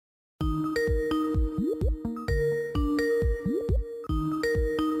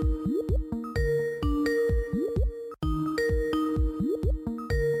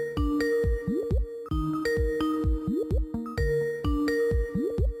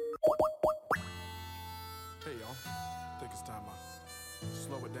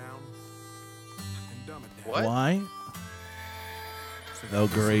What? Why? Oh,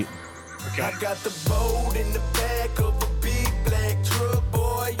 great. Okay. I got the boat in the back of a big black truck,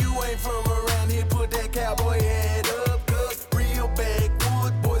 boy. You ain't from around here, put that cowboy hat up. Cause real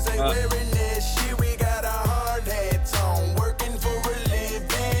backwood boys ain't wearing that shit. We got our hard hats on, working for a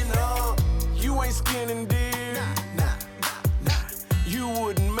living. You ain't skinning deer. Nah. You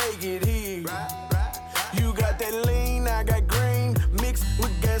wouldn't make it here. You got that lean, I got green, mixed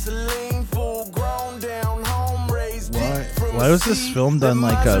with gasoline, full grown down home raised. Why was this film done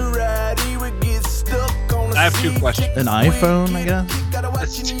like I have two questions. an iPhone, I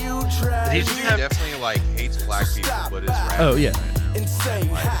guess? He just He definitely like hates black people, but is rapping. Oh, yeah.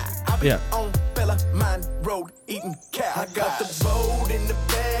 Yeah. On Bella Mine Road eating cow. I got the boat in the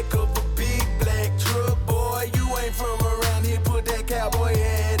back of a big black truck, boy. You ain't from around here, put that cowboy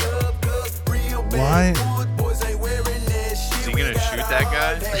hat up. Cause real Why? bad boys ain't wearing that shit. Is he gonna shoot that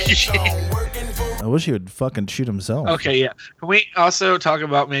guy? I wish he would fucking shoot himself. Okay, yeah. Can we also talk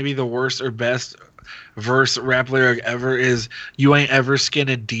about maybe the worst or best verse rap lyric ever is "You ain't ever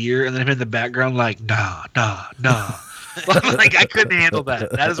skinned a deer," and then him in the background like nah. Like I couldn't handle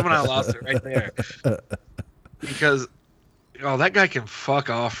that. That is when I lost it right there. Because that guy can fuck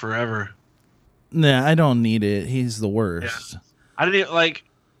off forever. Nah, I don't need it. He's the worst. Yeah. I didn't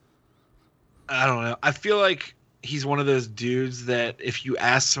I don't know. I feel like he's one of those dudes that if you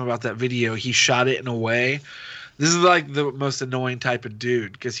asked him about that video, he shot it in a way. This is like the most annoying type of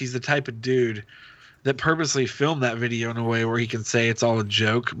dude because he's the type of dude that purposely filmed that video in a way where he can say it's all a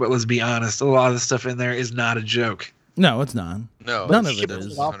joke. But let's be honest, a lot of the stuff in there is not a joke. No, it's not. No, None of He it pulled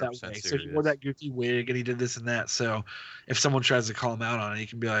is. off that 100% way. So he serious. wore that goofy wig and he did this and that. So if someone tries to call him out on it, he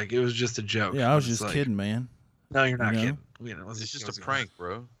can be like, it was just a joke. Yeah, I was It's just like, kidding, man. No, you're not You know? kidding. You know, It's just what's a going on. prank,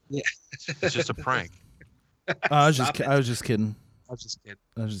 bro. Yeah. It's just a prank. I was just Stop it. I was just kidding. I was just kidding.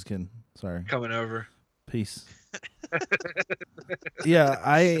 I was just kidding. Sorry. Coming over. Peace. Yeah,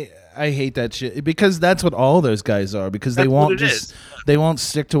 I hate that shit because that's what all those guys are because they That's won't what it just they won't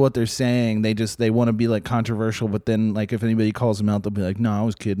stick to what they're saying. They want to be like controversial, but then like if anybody calls them out, they'll be like, "No, I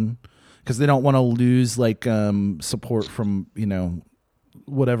was kidding," because they don't want to lose like support from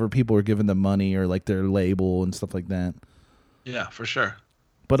whatever people are giving them money or like their label and stuff like that. Yeah, for sure.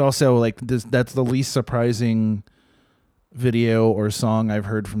 But also like that's the least surprising video or song I've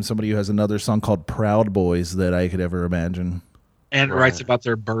heard from somebody who has another song called Proud Boys that I could ever imagine. And Right. writes about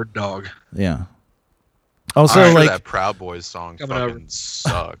their bird dog. Yeah. Also, I'm sure like that Proud Boys song Coming fucking over.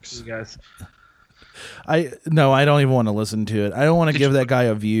 sucks. You guys. I don't even want to listen to it. I don't want to give that guy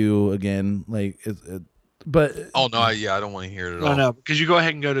a view again. Like, but Oh no, I don't want to hear it at all. No. Because you go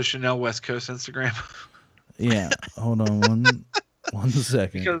ahead and go to Chanel West Coast Instagram. yeah. Hold on one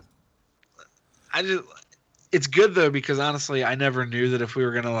second. Because it's good though because honestly I never knew that if we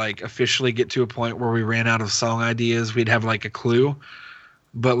were gonna like officially get to a point where we ran out of song ideas we'd have like a clue,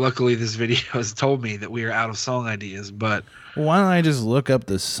 but luckily this video has told me that we are out of song ideas. But Why don't I just look up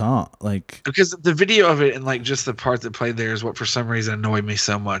the song? Like, because the video of it and like just the part that played there is what for some reason annoyed me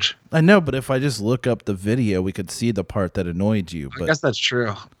so much. I know, but if I just look up the video, we could see the part that annoyed you. I But guess that's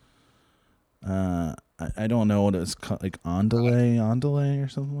true. I don't know what it's called, like on delay or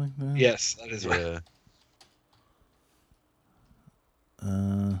something like that. Yes, that is right. Yeah.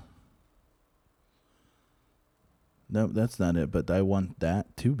 Nope, that's not it. But I want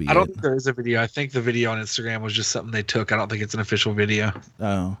that to be. I don't it. think there is a video. I think the video on Instagram was just something they took. I don't think it's an official video.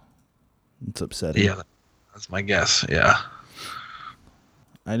 Oh, it's upsetting. Yeah, that's my guess. Yeah.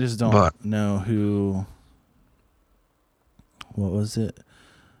 I just don't But- know who. What was it?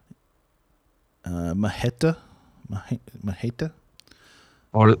 Maheta? Maheta?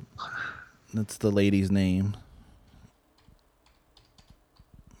 Or That's the lady's name.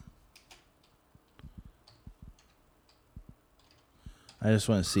 I just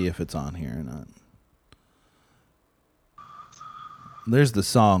want to see if it's on here or not. There's the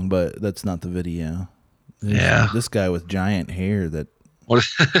song, but that's not the video. There's Yeah. This guy with giant hair that. what?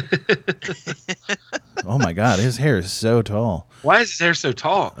 Oh my God, his hair is so tall. Why is his hair so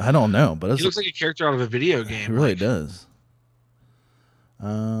tall? I don't know, but He looks like a character out of a video game. He really like- does.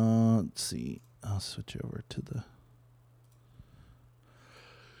 Let's see. I'll switch over to the.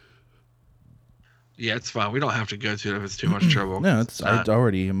 Yeah, it's fine. We don't have to go to it if it's too much trouble. No, it's not.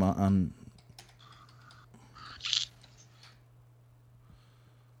 already on.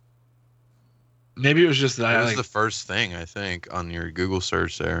 Maybe it was just that That I was like. the first thing I think on your Google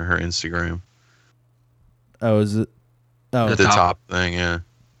search there, her Instagram. Oh, is it? Oh, The The top. top thing, yeah.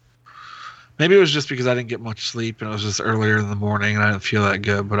 Maybe it was just because I didn't get much sleep and it was just earlier in the morning and I didn't feel that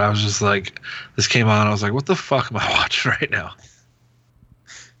good. But I was just like, this came on. I was like, what the fuck am I watching right now?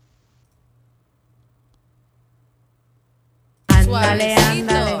 Ándale,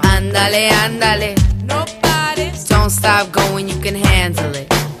 ándale. Ándale, ándale. No pares. Don't stop going, you can handle it.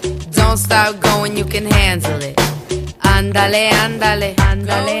 Don't stop going, you can handle it. Ándale, ándale.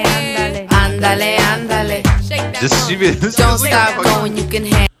 Ándale, ándale. Ándale, ándale. This Don't stop going, you can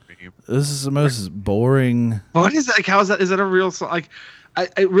handle it. This is the most boring. What is that? Like, how is that? Is that a real song? Like,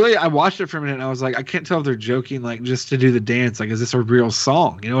 I watched it for a minute and I was like, I can't tell if they're joking, like, just to do the dance. Like, is this a real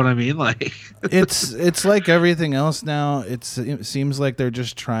song? You know what I mean? Like, It's like everything else now. It seems like they're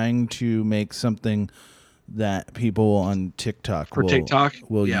just trying to make something that people on TikTok will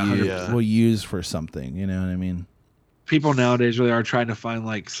use for something. You know what I mean? people nowadays really are trying to find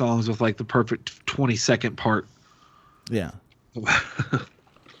like songs with like the perfect 20-second part. Yeah.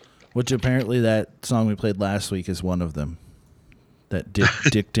 Which apparently that song we played last week is one of them. That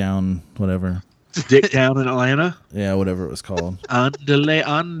Dick Down, whatever. Dick Down in Atlanta? Yeah, whatever it was called. Andale,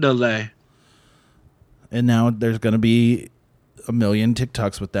 andale. And now there's going to be a million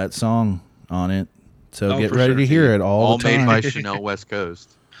TikToks with that song on it. So get ready to hear it all the time. All made by Chanel West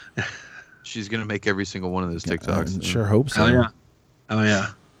Coast. She's going to make every single one of those TikToks. I sure hope so. Oh, yeah. Oh, yeah.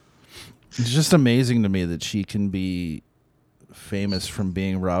 It's just amazing to me that she can be famous from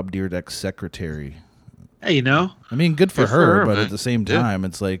being Rob Dyrdek's secretary. Hey, you know. I mean, good for her, but man. at the same time,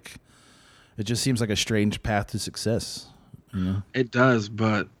 it's like, it just seems like a strange path to success. You know? It does,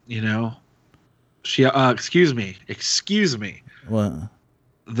 but, you know, she, excuse me. What?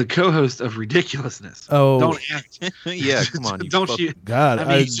 The co-host of Ridiculousness. Oh. Don't act. Yeah, come on. Don't you? God, I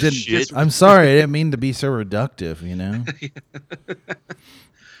mean, I just didn't. shit. I'm sorry, I didn't mean to be so reductive. You know.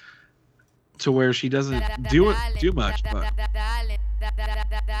 To where she doesn't do much, but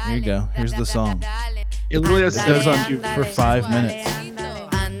Here you go. Here's the song. it literally It goes on for 5 minutes.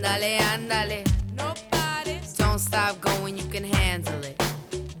 Andale, andale. No pares. Don't stop going, you can handle it.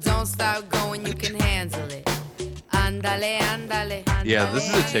 Don't stop going, you can handle it. Andale, andale. Yeah, this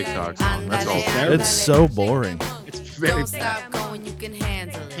is a TikTok song. That's all. It's so boring. It's very Don't stop going, you can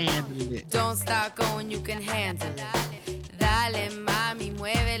handle it. handling it. Don't stop going, you can handle it. Dale, mami,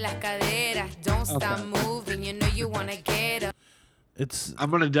 mueve las caderas. Don't stop moving, you know you wanna get up. It's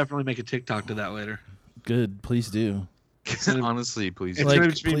I'm gonna definitely make a TikTok to that later. good. Please do. Honestly, please. It's Like,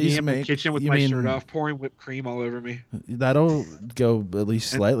 gonna just be please me in the make- kitchen with you my mean- shirt off, pouring whipped cream all over me. That'll go at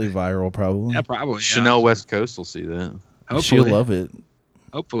least slightly viral, probably. Yeah, probably. Yeah. Chanel West Coast will see that. Hopefully. She'll love it.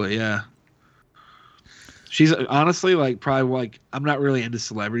 Hopefully, yeah. She's honestly like probably like I'm not really into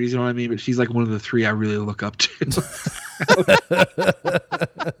celebrities, you know what I mean? But she's like one of the three I really look up to.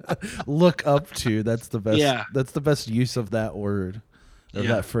 Look up to. That's the best. Yeah. That's the best use of that word, of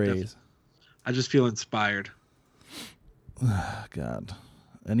Yeah, that phrase. I just feel inspired. God.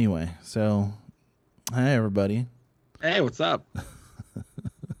 Anyway, so hi everybody. Hey, what's up?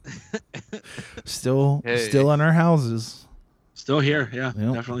 Still Hey. in our houses, Still here, yeah.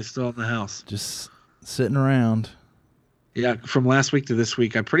 Yep. Definitely still in the house. just sitting around. Yeah, from last week to this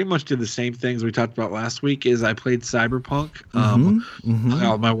week, I pretty much did the same things we talked about last week. Is I played Cyberpunk, hung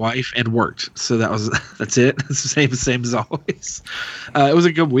out with my wife, and worked. So that's it. It's the same as always. It was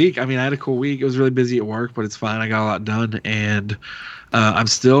a good week. I mean, I had a cool week. It was really busy at work, but it's fine. I got a lot done, and I'm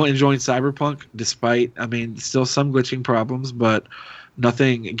still enjoying Cyberpunk, despite still some glitching problems, but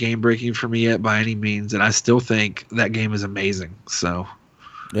nothing game breaking for me yet by any means. And I still think that game is amazing. So.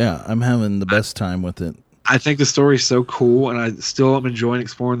 Yeah, I'm having the best time with it. I think the story is so cool, and I still am enjoying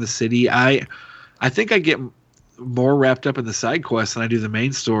exploring the city. I think I get more wrapped up in the side quests than I do the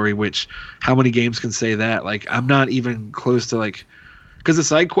main story, which how many games can say that? Like, I'm not even close to, like, because the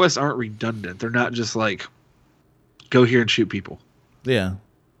side quests aren't redundant. They're not just like, go here and shoot people. Yeah.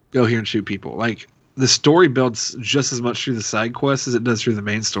 Go here and shoot people. Like, the story builds just as much through the side quests as it does through the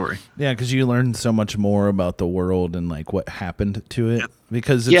main story. Yeah, because you learn so much more about the world and like what happened to it.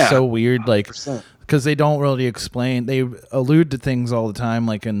 Because it's Yeah. so weird, like 100%. because they don't really explain. They allude to things all the time,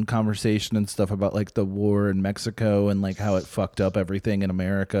 like in conversation and stuff about like the war in Mexico and like how it fucked up everything in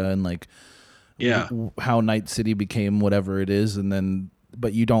America and like Yeah. how Night City became whatever it is, and then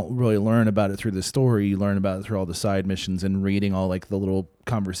but you don't really learn about it through the story. You learn about it through all the side missions and reading all like the little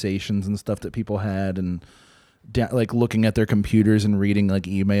conversations and stuff that people had and like looking at their computers and reading like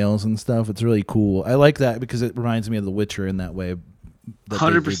emails and stuff. It's really cool. I like that because it reminds me of The Witcher in that way. that they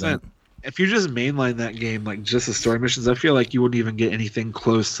do 100%. that. If you just mainline that game, like just the story missions, I feel like you wouldn't even get anything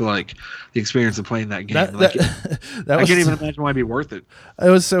close to like the experience of playing that game. That, Like, that I was, can't even imagine why it'd be worth it. It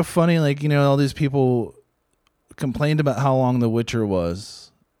was so funny. Like, you know, all these people complained about how long The Witcher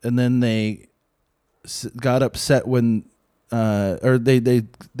was, and then they got upset when, or they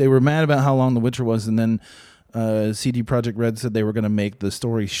were mad about how long The Witcher was, and then CD Projekt Red said they were going to make the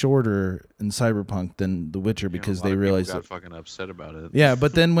story shorter in Cyberpunk than The Witcher because they realized got fucking upset about it. Yeah,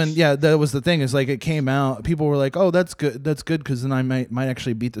 but then that was the thing is like it came out, people were like, "Oh, that's good because then I might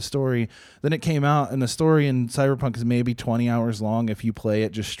actually beat the story." Then it came out, and the story in Cyberpunk is maybe 20 hours long if you play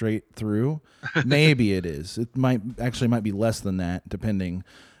it just straight through. Maybe it is. It might be less than that, depending.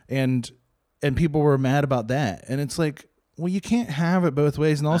 And people were mad about that, and it's like, well, you can't have it both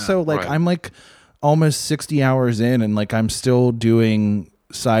ways. And also, like, right. I'm like almost 60 hours in, and like I'm still doing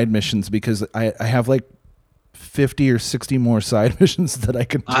side missions because I have like 50 or 60 more side missions that I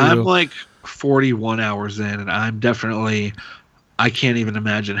can do. I'm like 41 hours in, and I can't even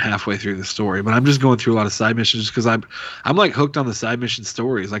imagine halfway through the story. But I'm just going through a lot of side missions because I'm like hooked on the side mission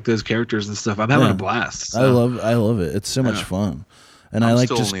stories, like those characters and stuff. I'm having a blast. So. I love it. It's so much fun, and I'm I like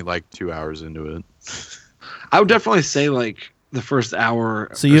still just only like 2 hours into it. I would definitely say like the first hour.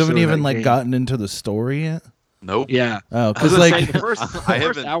 So you or haven't of even that like game. gotten into the story yet? Nope. Yeah. Oh, I because was gonna like say, the first I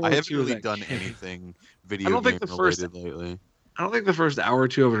hour haven't or two of really that done game- anything video I don't think game the first- related lately. I don't think the first hour or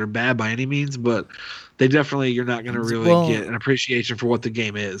two of it are bad by any means, but you're not going to really get an appreciation for what the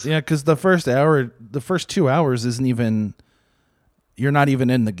game is. yeah, because the first 2 hours isn't even. You're not even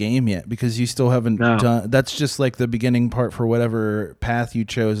in the game yet because you still haven't done. That's just like the beginning part for whatever path you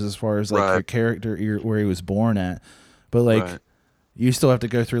chose as far as like your character, where he was born at. But like, you still have to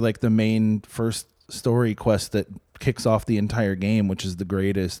go through like the main first story quest that kicks off the entire game, which is the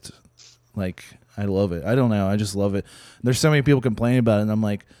greatest. Like, I love it. I don't know. I just love it. There's so many people complaining about it, and I'm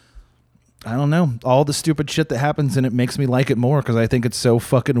like, I don't know. All the stupid shit that happens in it makes me like it more because I think it's so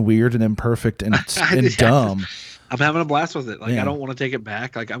fucking weird and imperfect and dumb. I'm having a blast with it. Like, I don't want to take it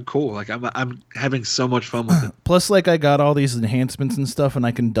back. Like, I'm cool. Like, I'm having so much fun with it. Plus, like, I got all these enhancements and stuff, and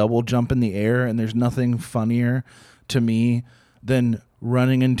I can double jump in the air, and there's nothing funnier to me than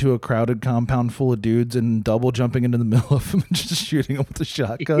running into a crowded compound full of dudes and double jumping into the middle of them and just shooting them with a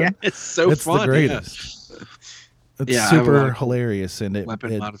shotgun. Yeah, it's so it's fun. the greatest. Yeah. It's I have a lot super of cool hilarious, and it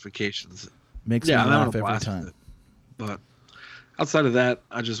weapon modifications. makes me I'm having laugh a every blast time. with it. But outside of that,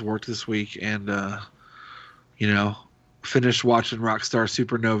 I just worked this week and, finished watching Rockstar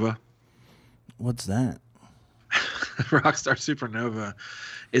Supernova. What's that? Rockstar Supernova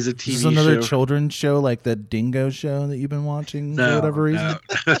is a TV Is this another show. children's show like that Dingo show that you've been watching for whatever reason?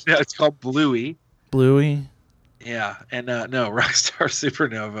 No, it's called Bluey. Bluey? Yeah, and no, Rockstar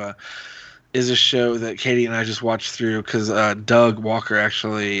Supernova is a show that Katie and I just watched through because Doug Walker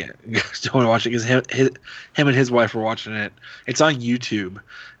actually don't want to watch it because him and his wife were watching it. It's on YouTube,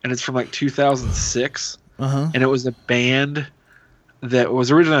 and it's from like 2006, and it was a band that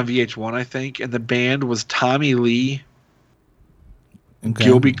was originally on VH1, I think, and the band was Tommy Lee,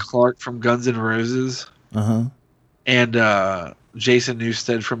 Gilby Clarke from Guns N' Roses, and Jason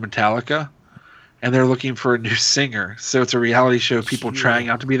Newsted from Metallica. And they're looking for a new singer. So it's a reality show of people trying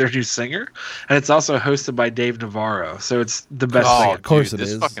out to be their new singer. And it's also hosted by Dave Navarro. So it's the best thing. Of course dude, it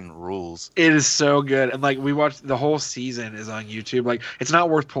this is. fucking rules. It is so good. And like we watched the whole season is on YouTube. Like it's not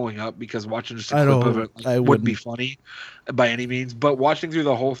worth pulling up because watching just a clip of it wouldn't be funny by any means. But watching through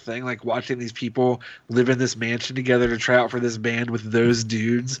the whole thing, like watching these people live in this mansion together to try out for this band with those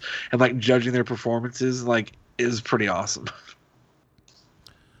dudes and like judging their performances, like is pretty awesome.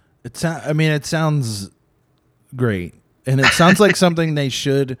 It sounds great, and it sounds like something they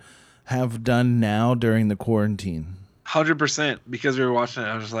should have done now during the quarantine. 100%. Because we were watching it,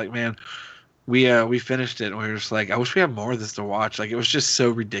 I was just like, man, we finished it, and we were just like, I wish we had more of this to watch. Like, it was just so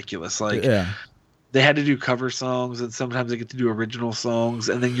ridiculous. Like, Yeah, they had to do cover songs, and sometimes they get to do original songs,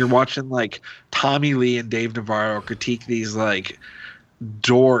 and then you're watching like Tommy Lee and Dave Navarro critique these like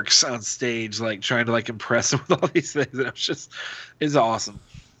dorks on stage, like trying to like impress them with all these things. And it's awesome.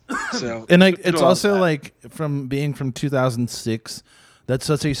 So and like it's also like from 2006. That's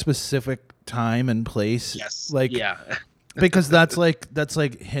such a specific time and place. yes, like yeah. because that's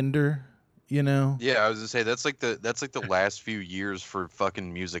like Hinder, you know. Yeah, I was gonna say that's like the last few years for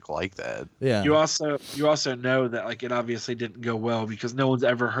fucking music like that. Yeah, You also know that like it obviously didn't go well because no one's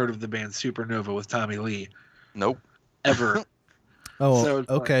ever heard of the band Supernova with Tommy Lee Nope. ever. Oh, So it's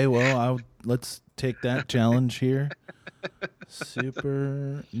okay. Well, let's take that challenge here.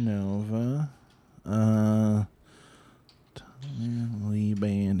 Supernova, Tommy Lee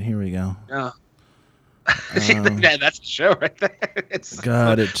Band. Here we go. Yeah. Yeah, that's the show right there. It's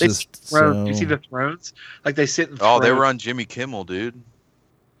God, it's they just throne- You so- see the thrones? Like they sit in Oh, they thrones. were on Jimmy Kimmel, dude.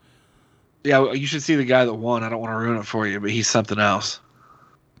 Yeah, well, you should see the guy that won. I don't want to ruin it for you, but he's something else.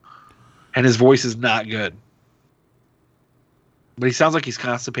 And his voice is not good. But he sounds like he's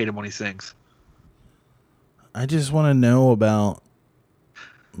constipated when he sings. I just want to know about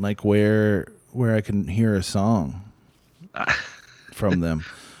like where where I can hear a song from them.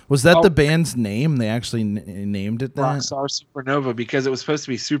 Was that the band's name? They actually named it that? Rockstar Supernova, because it was supposed to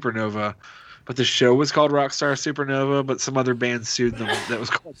be Supernova, but the show was called Rockstar Supernova, but some other band sued them that was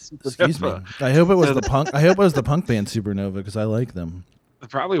called Supernova. Excuse me. I hope it was the punk. I hope it was the punk band Supernova because I like them. It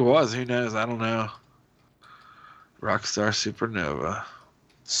probably was. Who knows? I don't know. Rockstar Supernova.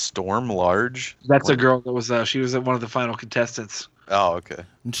 Storm Large. That's a girl that was. She was one of the final contestants. Oh, okay.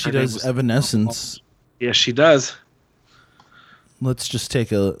 And she Her name does was- Evanescence. Yes, she does. Let's just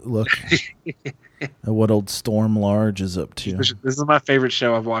take a look at what old Storm Large is up to. This is my favorite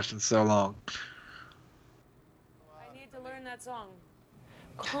show I've watched in so long. I need to learn that song.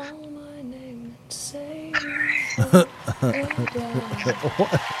 Call my name and say She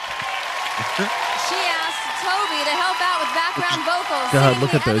asked Toby to help out with background vocals. God, singing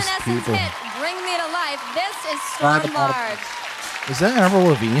look the at those Evanescence people. hit, Bring Me to Life. This is Storm Large. Is that Avril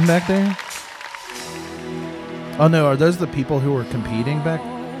Lavigne back there? Oh no, are those the people who were competing back?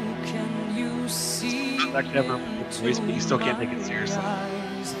 That never voice, but you still can't take it seriously.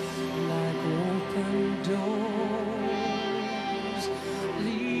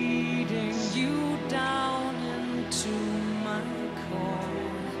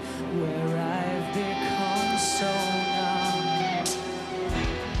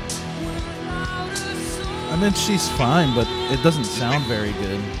 I mean, she's fine, but it doesn't sound very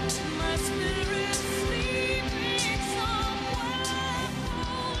good.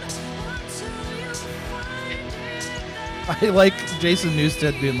 I like Jason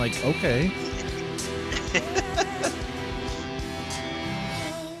Newsted being like, okay.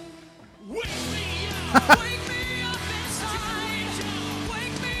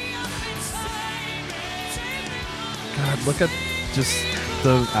 God, look at just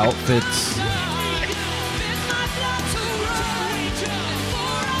the outfits.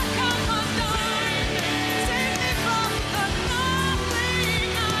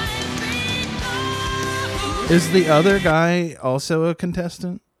 Is the other guy also a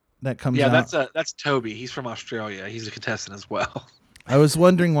contestant that comes Yeah, out? that's Toby. He's from Australia. He's a contestant as well. I was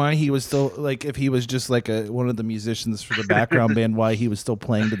wondering why he was still, like, if he was just like one of the musicians for the background band, why he was still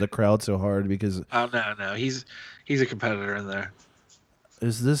playing to the crowd so hard. Because Oh no, he's a competitor in there.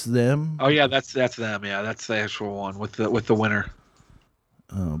 is this them? Oh yeah, that's them. Yeah, that's the actual one with the winner.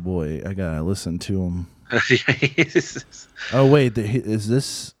 Oh boy, I gotta listen to him. Yeah, Oh wait, is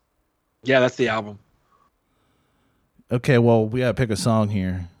this? that's the album. Okay, well we gotta pick a song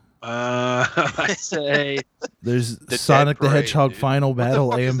here. I say There's The Sonic Dead the Parade, Hedgehog dude. Final Battle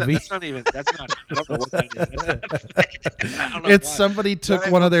What the fuck is that? AMV. That's not even. That's not. I don't know what that is. I don't know It's why. somebody took I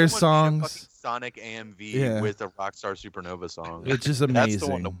one of hope their someone made a fucking songs. Sonic AMV Yeah. with a Rockstar Supernova song. Which is amazing. That's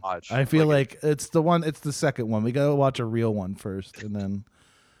the one to watch. I feel like it's the one. It's the second one. We gotta watch a real one first, and then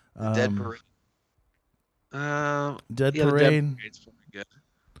Dead Parade. Dead Yeah, the Dead Parade. Parade's pretty good.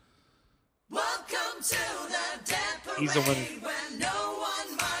 Welcome to the Dead Parade, He's the one. where no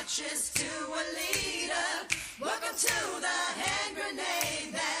one marches to a leader. Welcome to the hand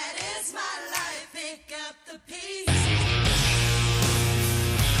grenade that is my life. Pick up the pieces.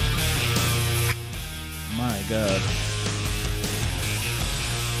 My God.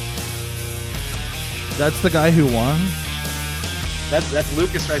 That's the guy who won? That's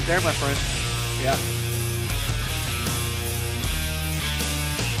Lucas right there, my friend. Yeah.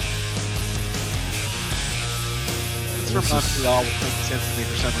 It's from Montreal, which makes sense to me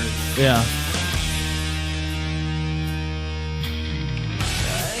for some reason. Yeah.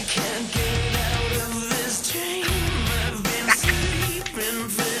 I can't get out of this dream. I've been sleeping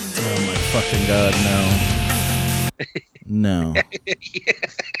for Oh my fucking God, no. No.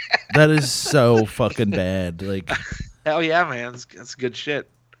 That is so fucking bad. Like, Hell yeah, man. That's good shit.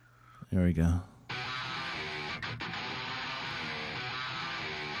 there we go.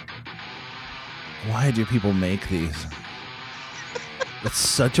 Why do people make these? It's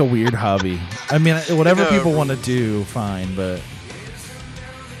such a weird hobby. I mean, whatever know, people right? want to do, fine, but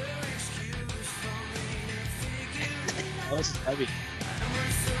Oh, this is heavy.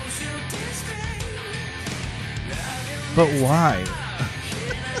 why?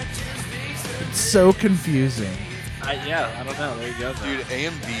 It's so confusing. Yeah, I don't know. There you go. though. Dude,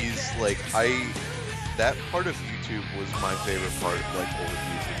 AMVs, like, that part of YouTube was my favorite part of, like, old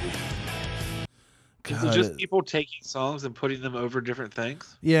YouTube. Is God, it just people taking songs and putting them over different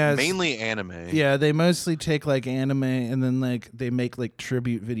things? yeah, it's- Mainly anime. Yeah, they mostly take like anime and then like they make like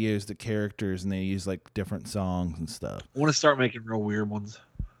tribute videos to characters and they use like different songs and stuff. I want to start making real weird ones.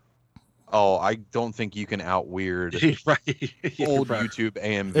 Oh, I don't think you can out-weird Right. Yeah, old right. YouTube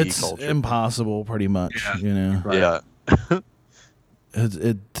AMV It's culture. impossible, pretty much. Yeah. You know, Right. Yeah.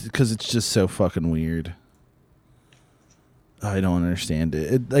 it because it's just so fucking weird. I don't understand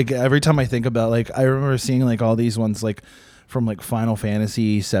it. Like every time I think about, like, I remember seeing like all these ones like from like Final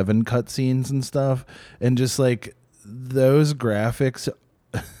Fantasy VII cutscenes and stuff, and just like those graphics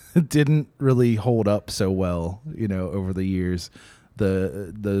didn't really hold up so well, you know, over the years.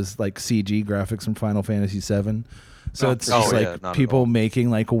 Those like CG graphics from Final Fantasy VII. So it's just like people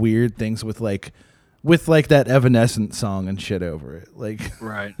making like weird things with like that Evanescence song and shit over it. Like,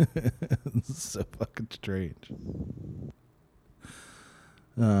 right. It's so fucking strange.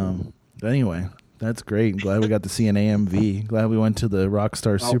 Anyway, that's great. Glad we got to see an AMV. Glad we went to the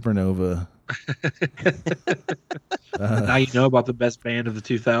Rockstar Supernova. Now you know about the best band of the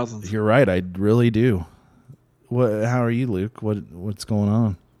 2000s. You're right. I really do. How are you, Luke? What's going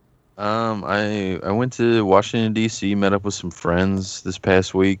on? I went to Washington D.C. Met up with some friends this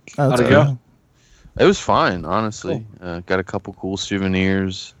past week. How'd it go? It was fine, honestly. Cool. Got a couple cool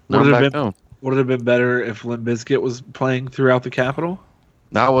souvenirs. Would it have been better if Limp Bizkit was playing throughout the Capitol?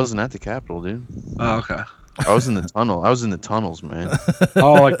 No, I wasn't at the Capitol, dude. Oh, okay. I was in the tunnel. I was in the tunnels, man.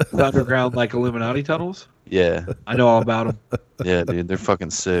 Oh, like the underground, like Illuminati tunnels? Yeah. I know all about them. Yeah, dude, they're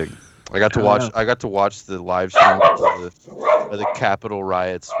fucking sick. I got to watch the live stream of the Capitol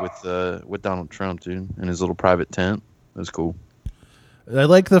riots with Donald Trump, dude, in his little private tent. It was cool. I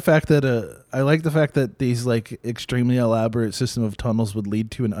like the fact that these like extremely elaborate system of tunnels would lead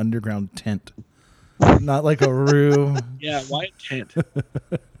to an underground tent, not like a room. Yeah, why a tent?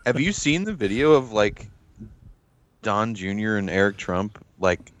 Have you seen the video of like Don Jr. and Eric Trump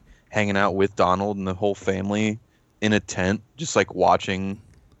like hanging out with Donald and the whole family in a tent, just like watching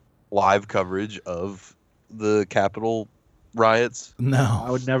live coverage of the Capitol riots? No,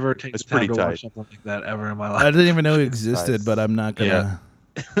 I would never take the time to watch something like that ever in my life. I didn't even know it existed, but I'm not gonna.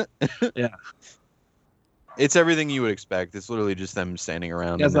 Yeah. It's everything you would expect. It's literally just them standing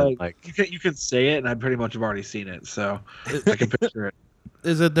around. And then, like you can say it, and I pretty much have already seen it, so I can picture it.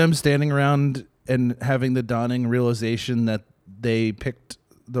 Is it them standing around and having the dawning realization that they picked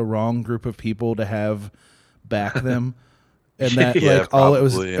the wrong group of people to have back them, and that like all it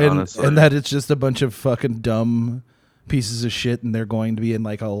was, and that it's just a bunch of fucking dumb pieces of shit, and they're going to be in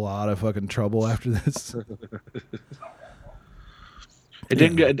like a lot of fucking trouble after this. It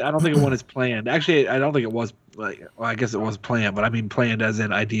didn't get. I don't think it went as planned. Actually, I don't think it was. Like, well, I guess it was planned, but I mean planned as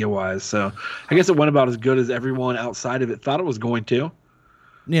in idea wise. So I guess it went about as good as everyone outside of it thought it was going to.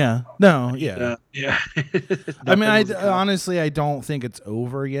 Yeah. No. Yeah. Yeah. I mean, honestly, I don't think it's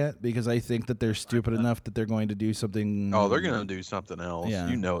over yet because I think that they're stupid enough that they're going to do something. Oh, they're going to do something else. Yeah.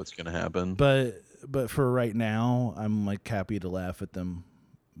 You know it's going to happen. But for right now, I'm like happy to laugh at them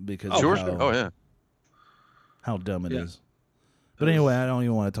because how dumb it is. But anyway, I don't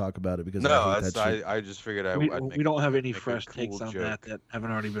even want to talk about it because I just figured we don't have any fresh takes on that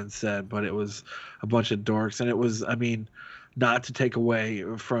haven't already been said. But it was a bunch of dorks, and it was, I mean, not to take away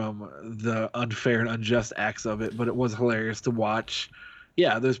from the unfair and unjust acts of it, but it was hilarious to watch.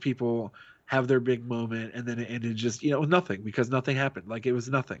 Yeah, those people have their big moment, and then it ended just with nothing because nothing happened. Like it was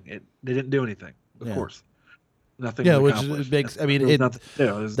nothing. They didn't do anything. Of course. Nothing. Yeah, which makes. I mean,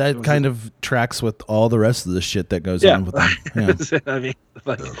 that kind of tracks with all the rest of the shit that goes on with them. Yeah. I mean,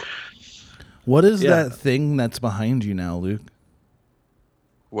 like, what is that thing that's behind you now, Luke?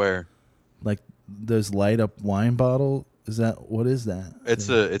 Where? Like those light up wine bottle? What is that? It's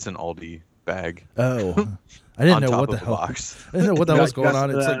an Aldi bag. Oh, I didn't know what the hell. Box. I didn't know what the hell was going on.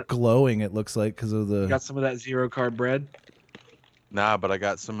 It's like glowing. It looks like because of the. You got some of that zero carb bread? Nah, but I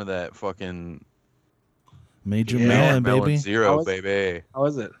got some of that fucking. Major Melon, baby. Zero, baby. How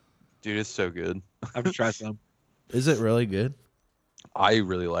is it? Dude, it's so good. I have to try some. Is it really good? I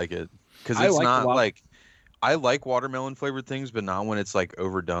really like it. Because it's not like... I like watermelon flavored things, but not when it's like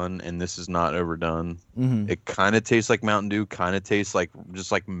overdone, and this is not overdone. Mm-hmm. It kind of tastes like Mountain Dew, kind of tastes like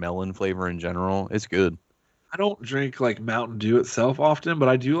just like melon flavor in general. It's good. I don't drink like Mountain Dew itself often, but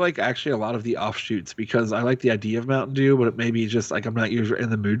I do like actually a lot of the offshoots because I like the idea of Mountain Dew, but it may be just like I'm not usually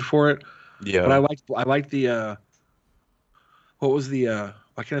in the mood for it. Yeah, but I like the what was the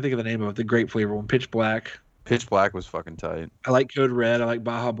I can't think of the name of it, the grape flavor one, Pitch Black. Pitch Black was fucking tight. I like Code Red. I like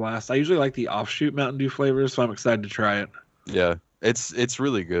Baja Blast. I usually like the offshoot Mountain Dew flavors, so I'm excited to try it. Yeah, it's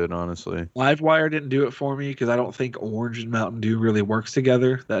really good, honestly. Livewire didn't do it for me because I don't think orange and Mountain Dew really works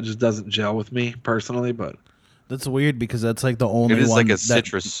together. That just doesn't gel with me personally, but. That's weird because that's like the only one. It is like a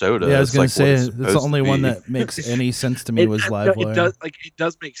citrus soda. Yeah, I was gonna say that's the only one that makes any sense to me was Livewire. It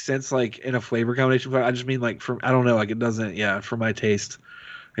does make sense like in a flavor combination, but I just mean like from I don't know, like it doesn't. Yeah, for my taste,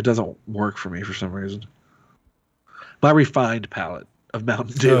 it doesn't work for me for some reason. My refined palate of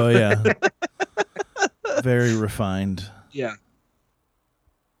Mountain Dew. Oh yeah, very refined. Yeah.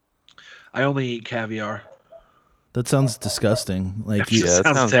 I only eat caviar. That sounds disgusting. Like Yeah, you, Sounds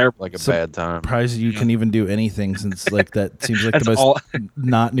that sounds terrible. like a So- bad time. surprised you can even do anything since like that seems like That's the most all.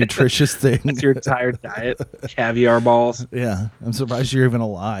 not nutritious thing. That's your entire diet. Caviar balls. Yeah, I'm surprised you're even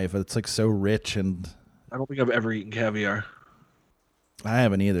alive. It's like so rich, and I don't think I've ever eaten caviar. I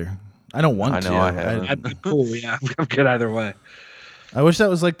haven't either. I don't want I know to. I haven't. I'd be cool. Yeah, I'm good either way. I wish that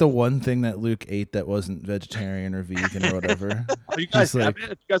was like the one thing that Luke ate that wasn't vegetarian or vegan or whatever. Oh, you guys, Just like- if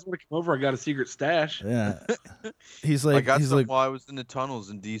you guys want to come over, I got a secret stash. Yeah, he's I like, got he's some like, while I was in the tunnels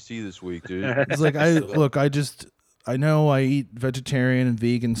in DC this week, dude. he's like, I know I eat vegetarian and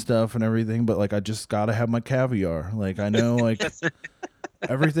vegan stuff and everything, but like I just gotta have my caviar. Like I know like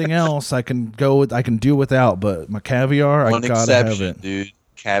everything else I can do without, but my caviar One I gotta have exception, it. dude.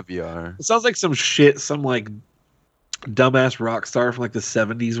 Caviar. It sounds like some shit some like dumbass rock star from like the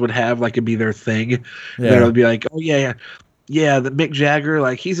 70s would have, like it'd be their thing. Yeah. They'd be like, oh yeah, the Mick Jagger,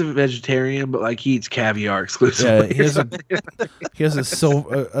 like he's a vegetarian, but like he eats caviar exclusively. Yeah, he has a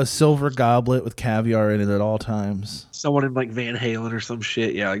silver goblet with caviar in it at all times. Someone in like Van Halen or some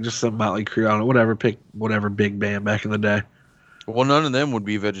shit. Yeah, like just some Motley Crue. I don't know, whatever. Pick whatever big band back in the day. Well, none of them would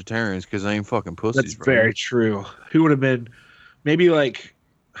be vegetarians because they ain't fucking pussies. That's bro. very true. Who would have been? Maybe like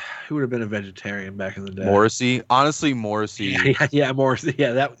who would have been a vegetarian back in the day? Morrissey. Honestly, Morrissey. Yeah, Morrissey.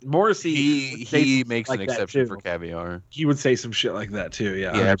 Yeah, that Morrissey. would say He something makes like an that, exception too. for caviar. He would say some shit like that too.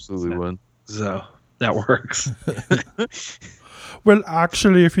 Yeah, Yeah, absolutely 100%. would. So that works. Well,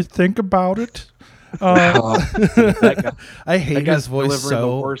 actually, if you think about it, That guy- I hate that guy's his voice delivering the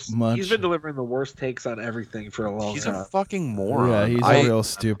so worst- much. He's been delivering the worst takes on everything for a long He's time. a fucking moron. Yeah, he's real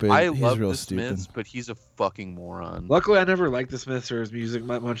stupid. I He's love real the stupid. Smiths, but he's a fucking moron. Luckily, I never liked the Smiths or his music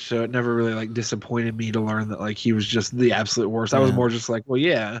much, so it never really like disappointed me to learn that like he was just the absolute worst. I was Yeah. more just like, well,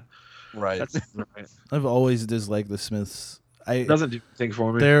 yeah, Right. that's right. I've always disliked the Smiths. It doesn't do anything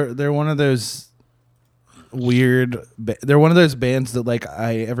for me. They're one of those they're one of those bands that like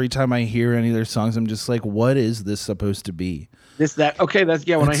every time I hear any of their songs I'm just like, what is this supposed to be? That's when I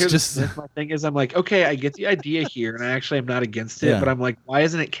It's hear just- this, my thing is I'm like, okay, I get the idea here, and I actually am not against it, Yeah. but I'm like, why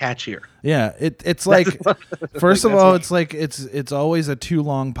isn't it catchier? Yeah, it's like first of that's all, why- it's like it's always a too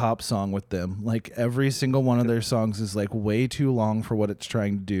long pop song with them. Like every single one of their songs is like way too long for what it's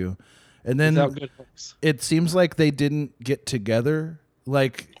trying to do. And then Without good hooks. it seems like they didn't get together.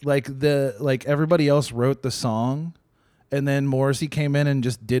 Like everybody else wrote the song, and then Morrissey came in and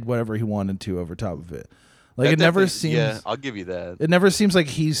just did whatever he wanted to over top of it. Like That it never definitely- seems. Yeah, I'll give you that. It never seems like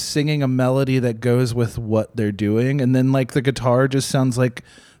he's singing a melody that goes with what they're doing, and then like the guitar just sounds like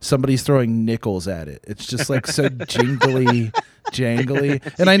somebody's throwing nickels at it. It's just like so jangly.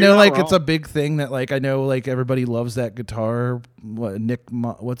 And I know You're not like it's a wrong. big thing that like I know like everybody loves that guitar.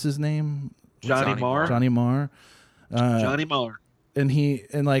 What's his name? Johnny Marr. Johnny Marr. Johnny Marr.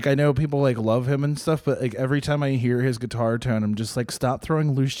 And like I know people like love him and stuff, but like every time I hear his guitar tone, I'm just like, stop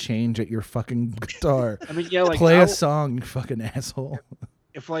throwing loose change at your fucking guitar. I mean, yeah, like Play a I'll- song, you fucking asshole.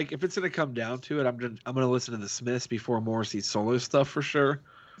 if it's gonna come down to it, I'm gonna listen to the Smiths before Morrissey's solo stuff for sure.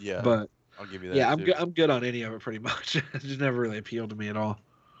 Yeah, But I'll give you that. yeah, too. I'm good on any of it pretty much. It just never really appealed to me at all.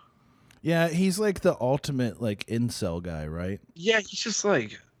 Yeah, he's like the ultimate like incel guy, right? Yeah, he's just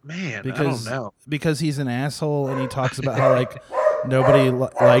like, man, Because I don't know. because he's an asshole and he talks about how like nobody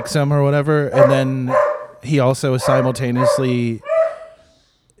likes him or whatever, and then he also simultaneously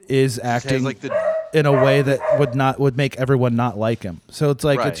is It has, acting like the in a way that would make everyone not like him. So it's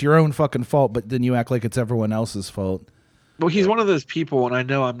like Right. it's your own fucking fault, but then you act like it's everyone else's fault. Well, he's one of those people, and I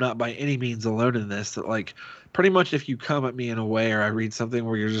know I'm not by any means alone in this, that like pretty much if you come at me in a way or I read something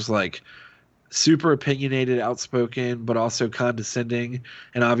where you're just like super opinionated, outspoken, but also condescending,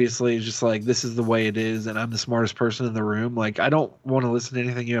 and obviously it's just like this is the way it is, and I'm the smartest person in the room, like I don't want to listen to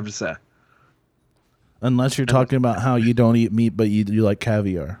anything you have to say. Unless you're talking about how you don't eat meat but you like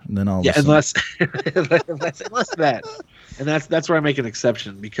caviar, and then all Yeah, of a sudden- unless that, and that's where I make an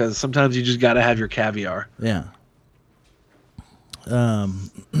exception, because sometimes you just got to have your caviar. Yeah.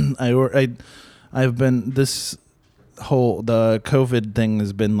 I've been the COVID thing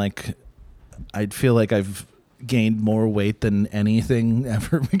has been like, I feel like I've gained more weight than anything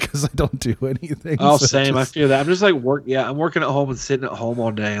ever because I don't do anything. Oh, So same. I just- feel that. I'm just like I'm working at home and sitting at home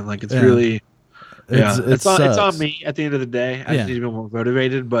all day, and like it's Yeah. really. Yeah, It it's on sucks. me at the end of the day. I Yeah. just need to be more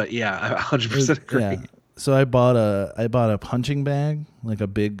motivated, but yeah, I 100% agree. Yeah. So I bought a punching bag, like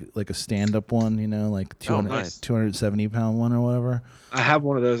a stand up one, like 200, nice. 270 pound one or whatever. I have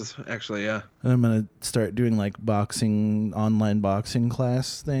one of those actually. Yeah, And I'm gonna start doing like online boxing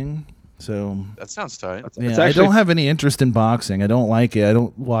class thing. So That sounds tight. yeah, I don't have any interest in boxing. I don't like it. I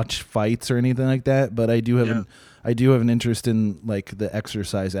don't watch fights or anything like that. But I do have an interest in like the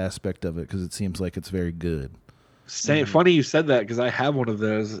exercise aspect of it because it seems like it's very good. Funny you said that because I have one of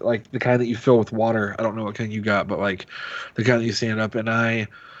those, like the kind that you fill with water. I don't know what kind you got, but like the kind that you stand up. And I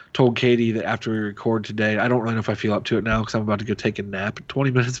told Katie that after we record today, I don't really know if I feel up to it now because I'm about to go take a nap in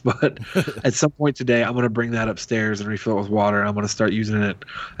 20 minutes. But at some point today, I'm going to bring that upstairs and refill it with water. I'm going to start using it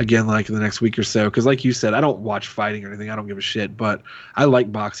again, like in the next week or so. Because like you said, I don't watch fighting or anything. I don't give a shit. But I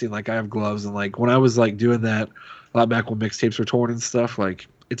like boxing. Like I have gloves, and like when I was like doing that a lot back when mixtapes were torn and stuff, like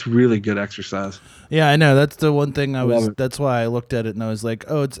it's really good exercise. Yeah, I know. That's the one thing that's why I looked at it and I was like,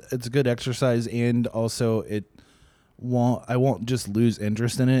 oh, it's good exercise, and also I won't just lose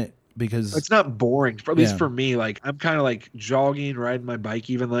interest in it because it's not boring. At least for me, like I'm kind of like jogging, riding my bike,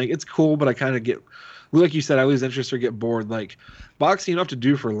 even like it's cool, but I kind of get, like you said, I lose interest or get bored. Like boxing, you don't have to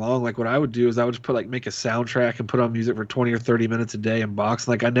do for long. Like what I would do is I would just make a soundtrack and put on music for 20 or 30 minutes a day and box.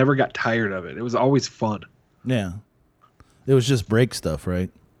 Like I never got tired of it. It was always fun. Yeah, it was just break stuff, right?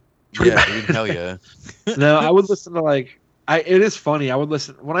 Yeah, dude, hell yeah. No, I would listen to like it is funny. I would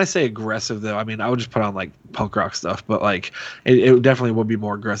listen when I say aggressive though. I mean I would just put on like punk rock stuff, but like it definitely would be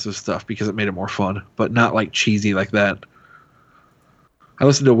more aggressive stuff because it made it more fun, but not like cheesy like that. I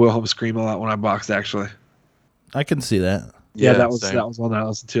listened to Wilhelm scream a lot when I boxed. Actually, I can see that. Yeah, that was one that I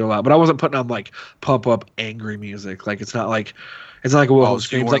listened to a lot. But I wasn't putting on like pump up angry music. Like it's not like a Wilhelm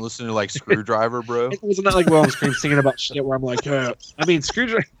scream. You weren't listening to like Screwdriver, bro? It was not like Wilhelm scream singing about shit where I'm like, I mean,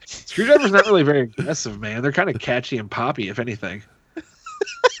 Screwdriver's not really very aggressive, man. They're kind of catchy and poppy, if anything.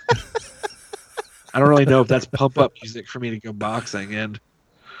 I don't really know if that's pump up music for me to go boxing, and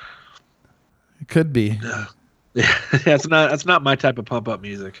it could be. Yeah, that's not my type of pump up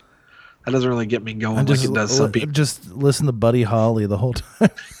music. That doesn't really get me going like it does some people. Just listen to Buddy Holly the whole time.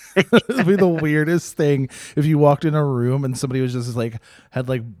 It would be the weirdest thing if you walked in a room and somebody was just like had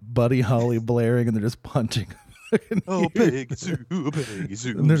like Buddy Holly blaring and they're just punching. Oh, big zoo, big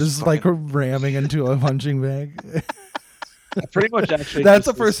zoo. And they're just like ramming into a punching bag. I pretty much actually. That's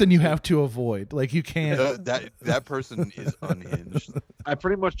a person you have to avoid. Like you can't. That person is unhinged. I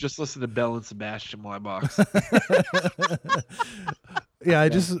pretty much just listen to Bell and Sebastian while I box. Yeah,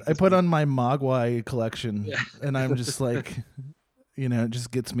 I put on my Mogwai collection, and I'm just like, it just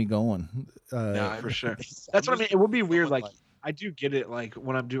gets me going. For sure. That's what I mean. It would be weird. Like I do get it. Like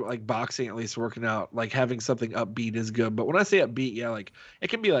when I'm doing like boxing, at least working out, like having something upbeat is good. But when I say upbeat, yeah, like it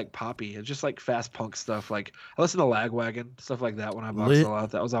can be like poppy. It's just like fast punk stuff. Like I listen to Lagwagon, stuff like that when I box a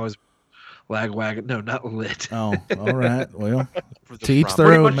lot. That was always Lagwagon. No, not Lit. Oh, all right. Well, to each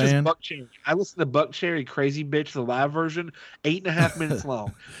their own, man. I listen to Buck Cherry Crazy Bitch, the live version, 8.5 minutes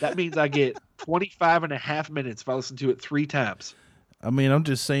long. That means I get 25.5 minutes if I listen to it 3 times. I mean, I'm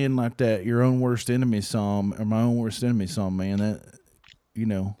just saying like that. Your own worst enemy song, or my own worst enemy song, man. That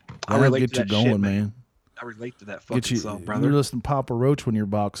that'll get you going, man. I relate to that fucking song, brother. You're listening to Papa Roach when you're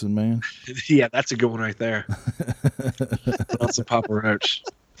boxing, man. Yeah, that's a good one right there. That's a Papa Roach.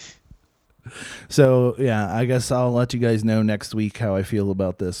 So yeah, I guess I'll let you guys know next week how I feel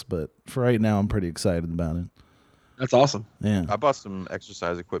about this. But for right now, I'm pretty excited about it. That's awesome. Yeah, I bought some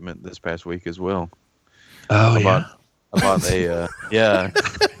exercise equipment this past week as well. Oh, I bought a yeah.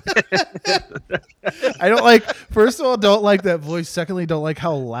 I don't first of all, don't like that voice. Secondly, don't like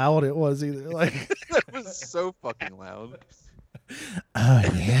how loud it was either. Like it was so fucking loud. Oh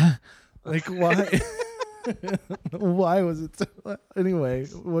yeah. Like why? Why was it so loud? Anyway,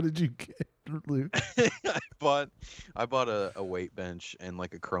 what did you get, Luke? I bought a weight bench and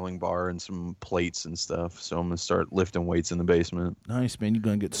like a curling bar and some plates and stuff. So I'm gonna start lifting weights in the basement. Nice, man. You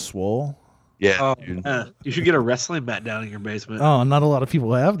gonna get swole? Yeah, dude. You should get a wrestling mat down in your basement. Oh, not a lot of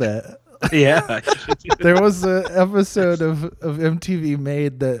people have that. Yeah. There was an episode of MTV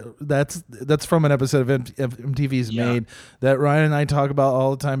Made that's from an episode of MTV's Made that Ryan and I talk about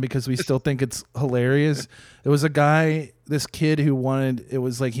all the time because we still think it's hilarious. It was a guy, this kid who he wanted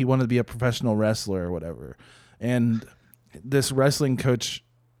to be a professional wrestler or whatever. And this wrestling coach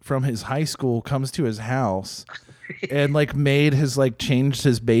from his high school comes to his house and changed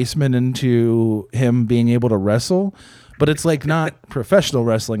his basement into him being able to wrestle. But it's like not professional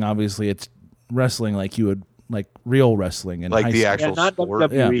wrestling, obviously. It's wrestling like you would, like real wrestling. In like high the school. actual not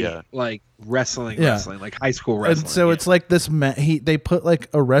sport. WWE, like wrestling, like high school wrestling. And so it's like this mat. They put like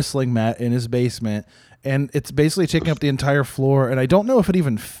a wrestling mat in his basement, and it's basically taking up the entire floor. And I don't know if it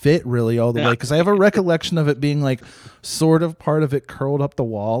even fit really all the way, because I have a recollection of it being like sort of part of it curled up the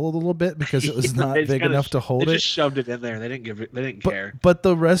wall a little bit because it was not big enough to hold it. They just shoved it in there. They didn't care. But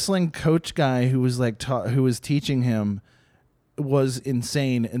the wrestling coach guy who was who was teaching him was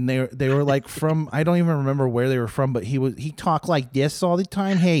insane, and they were like from, I don't even remember where they were from, but he talked like this all the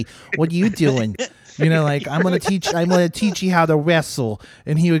time. Hey, what are you doing? You know, like I'm gonna teach you how to wrestle.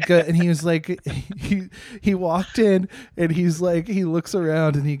 And he would go, and he was like, he walked in, and he's like, he looks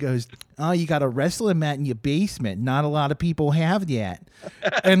around and he goes, "Oh, you got a wrestling mat in your basement. Not a lot of people have that."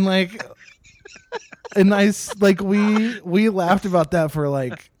 And like, and we laughed about that for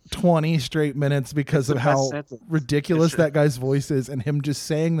like 20 straight minutes because of how ridiculous that guy's voice is, and him just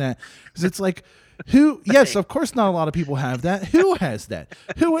saying that, because it's like, who? Yes, of course, not a lot of people have that. Who has that?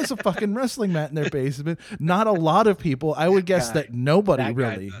 Who has a fucking wrestling mat in their basement? Not a lot of people. I would guess that nobody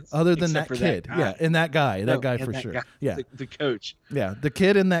really, other than that kid. Yeah, and that guy for sure. Yeah, the coach. Yeah, the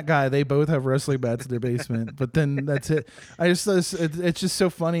kid and that guy, they both have wrestling mats in their basement. But then that's it. It's just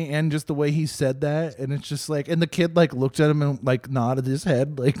so funny, and just the way he said that, and it's just like, and the kid like looked at him and like nodded his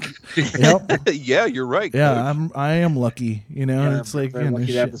head, like, yep. Yeah, you're right. Yeah, Coach. I am lucky. You know, Yeah, it's like, I'm lucky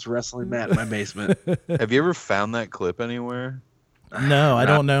to have this wrestling mat in my basement. Have you ever found that clip anywhere? No, I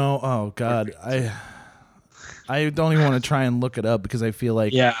don't know. Oh God, I don't even want to try and look it up because I feel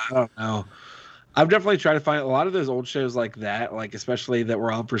like, Yeah, I don't know. I've definitely tried to find a lot of those old shows like that, like especially that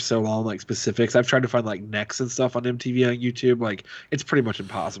were on for so long, like specifics. I've tried to find like necks and stuff on MTV on YouTube. Like it's pretty much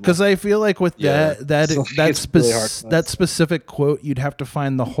impossible. because I feel like with Yeah. that specific quote, you'd have to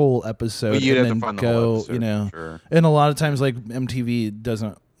find the whole episode Well, you'd and have then to find the go, whole episode, you know. for sure. And a lot of times, like MTV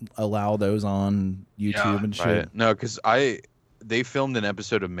doesn't allow those on YouTube Yeah, and shit. Right. No, because they filmed an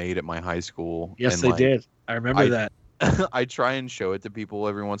episode of Made at my high school. Yes, and, they like, did. I remember that. I try and show it to people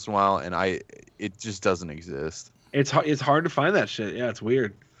every once in a while, and it just doesn't exist. It's hard to find that shit. Yeah, it's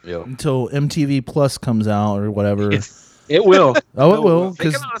weird. Yep. Until MTV Plus comes out or whatever. It will. Oh, it will, They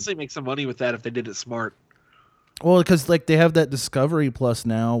can 'cause- honestly make some money with that if they did it smart. Well, because like they have that Discovery Plus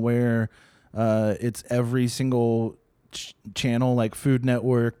now where it's every single channel, like Food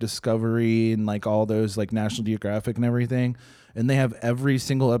Network, Discovery, and like all those like National Geographic and everything. And they have every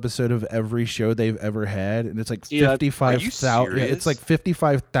single episode of every show they've ever had, and it's like Yeah, 55,000. Yeah, it's serious? like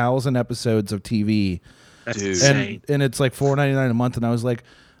 55,000 episodes of TV, That's Dude. insane. and it's like $4.99 a month. And I was like,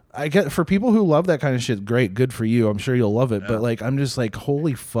 I get, for people who love that kind of shit, great, good for you. I'm sure you'll love it. But like, I'm just like,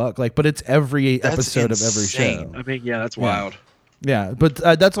 holy fuck! Like, but it's every That's episode of every insane. show. I mean, yeah, that's Yeah. wild. Yeah, but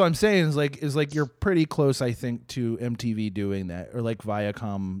that's what I'm saying is like you're pretty close, I think, to MTV doing that, or like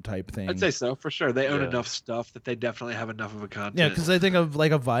Viacom type thing. I'd say so for sure. They own Yeah. enough stuff that they definitely have enough of a content. Yeah, because I think of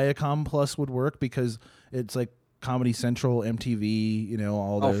like a Viacom Plus would work because it's like Comedy Central, MTV, you know,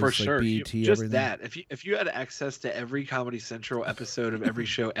 all those for like sure. BET, Just everything. that. If you had access to every Comedy Central episode of every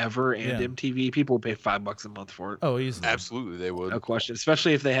show ever and Yeah. MTV, people would pay $5 a month for it. Oh, easily. Absolutely, they would. No question.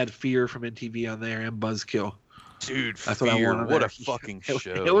 Especially if they had Fear from MTV on there and Buzzkill. Dude, That's what I Fear, want on what there. a fucking It-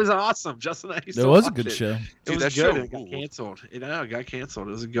 show. It was awesome. Justin and I used It to was a watch good it. show. It Dude, was that good. show It got ruled. canceled. It got canceled.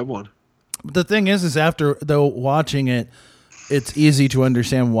 It was a good one. But the thing is after though watching it, it's easy to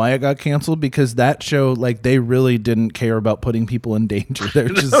understand why it got canceled because that show, like, they really didn't care about putting people in danger. They're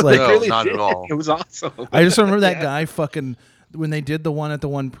just like, No, not at all. It was awesome. I just remember that Yeah. guy fucking when they did the one at the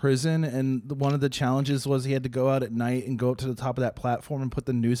one prison, and one of the challenges was he had to go out at night and go up to the top of that platform and put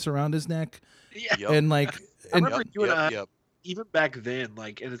the noose around his neck, Yeah. Yep. and like, I and, remember you and I, Yep. even back then,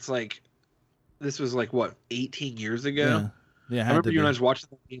 like, and it's like, this was like, what, 18 years ago? yeah, I remember you and I was watching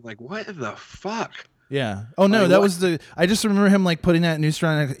that being like, what in the fuck? yeah. Oh no, Like, that what? was the. I just remember him like putting that noose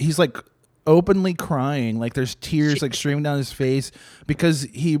around. He's like openly crying, like there's tears like streaming down his face because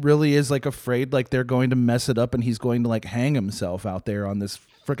he really is like afraid like they're going to mess it up and he's going to like hang himself out there on this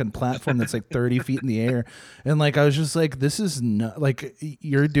freaking platform that's like 30 feet in the air. And like I was just like, this is not like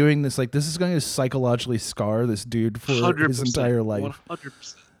you're doing this, like this is going to psychologically scar this dude for 100%, his entire life.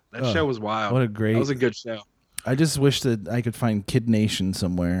 100%. That Oh, show was wild. what a great- That was a good show. I just wish that I could find Kid Nation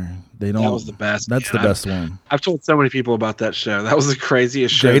somewhere. They don't. That was the best. That's man. the best one. I've told so many people about that show. That was the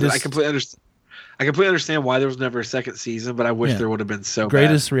craziest show. Greatest- I completely understand why there was never a second season, but I wish Yeah. there would have been so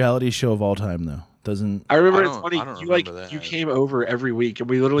Greatest reality show of all time, though. Doesn't. bad. I remember I it's don't- funny. I don't You like remember that. you came over every week and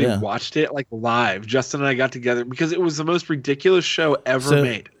we literally Yeah. watched it like live. Justin and I got together because it was the most ridiculous show ever So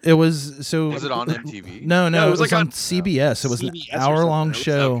made. it was so. Was it on MTV? No, No, it it was, was like on on, CBS. It was an CBS or hour-long something.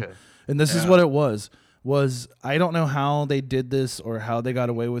 show, Okay. and this is Yeah. what it was. I don't know how they did this or how they got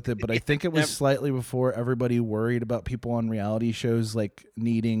away with it, but I think it was slightly before everybody worried about people on reality shows like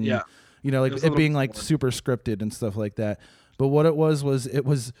needing, Yeah. you know, It like was it a little being like before. super scripted and stuff like that. But what it was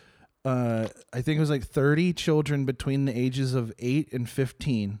I think it was like 30 children between the ages of 8 and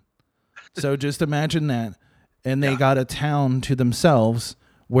 15. So just imagine that. And they got a town to themselves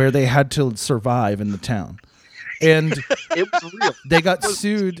where they had to survive in the town. And It was real. they got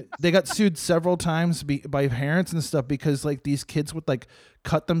sued. They got sued several times by parents and stuff because like these kids would like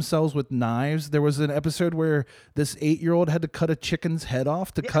cut themselves with knives. There was an episode where this 8-year-old had to cut a chicken's head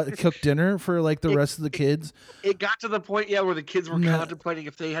off to cook dinner for like the rest of the kids. It got to the point, where the kids were No. contemplating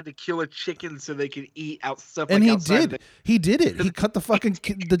if they had to kill a chicken so they could eat out stuff. And like he outside did. He did it. He cut the fucking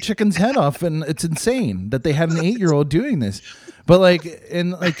the chicken's head off, and it's insane that they had an 8-year-old doing this. But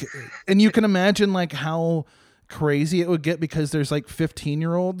and you can imagine like how crazy it would get because there's like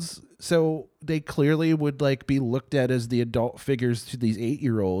 15-year-olds, so they clearly would like be looked at as the adult figures to these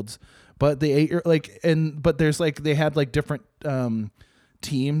 8-year-olds. But but there's like they had like different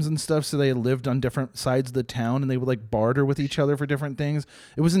teams and stuff, so they lived on different sides of the town, and they would like barter with each other for different things.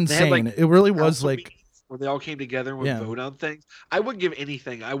 It was insane. like, It really was council like. meetings where they all came together and would vote on things. I would give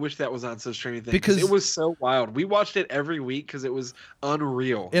anything. I wish that was on some streaming thing Because it was so wild. We watched it every week because it was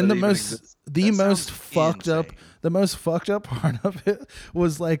unreal. And that the it even most exists. the most fucked insane. up the most fucked up part of it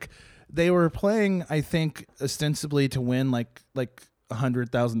was like they were playing, I think, ostensibly to win like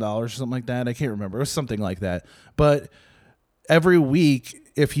 $100,000 or something like that. I can't remember. It was something like that. But every week,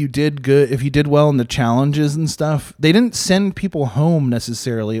 if you did well in the challenges and stuff, they didn't send people home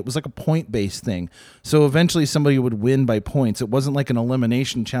necessarily. It was like a point-based thing. So eventually somebody would win by points. It wasn't like an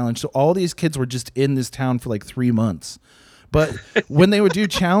elimination challenge. So all these kids were just in this town for like 3 months. But when they would do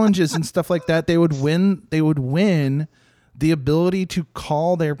challenges and stuff like that, they would win the ability to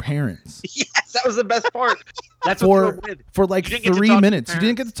call their parents. Yes, that was the best part. That's what for like You didn't get to 3 talk to your minutes. You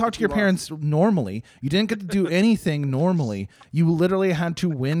didn't get to parents talk to if your you parents normally. You didn't get to do anything normally. You literally had to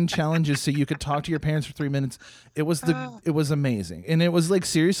win challenges so you could talk to your parents for 3 minutes. It was amazing. And it was like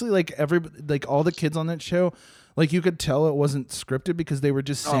seriously like all the kids on that show, like you could tell it wasn't scripted because they were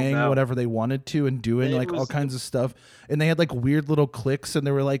just saying whatever they wanted to and doing all kinds of stuff. And they had like weird little cliques, and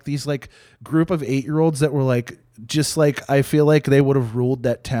there were like these like group of 8-year-olds that were like just like I feel like they would have ruled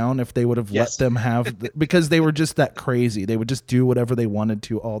that town if they would have let them have because they were just that crazy. They would just do whatever they wanted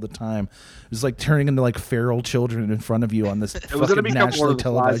to all the time. It was like turning into like feral children in front of you on this It was going to fucking become nationally one of the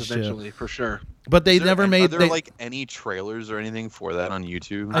televised flies show. eventually, for sure. But they never made. Are there like any trailers or anything for that on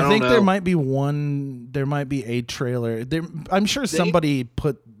YouTube? I think there might be one. There might be a trailer. I'm sure somebody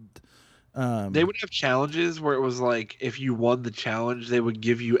put. They would have challenges where it was like if you won the challenge, they would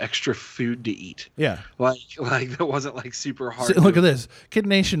give you extra food to eat. Yeah, like that wasn't like super hard. So, look at this, Kid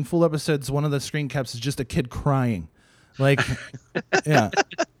Nation full episodes. One of the screen caps is just a kid crying, like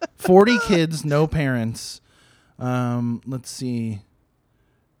 40 kids, no parents. Let's see.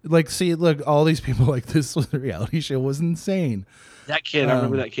 Look, all these people like this was a reality show was insane. That kid, I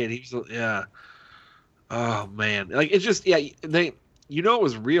remember that kid. He was, oh man, like it's just they. You know it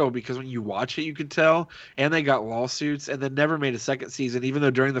was real because when you watch it, you could tell. And they got lawsuits, and they never made a second season. Even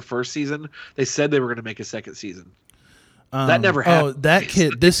though during the first season they said they were going to make a second season. That never happened. Oh, that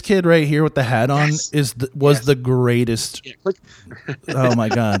kid! This kid right here with the hat on was the greatest. Oh my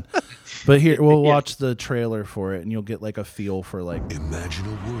god! But here we'll watch the trailer for it, and you'll get like a feel for like. Imagine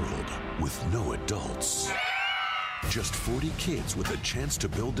a world with no adults. Just 40 kids with a chance to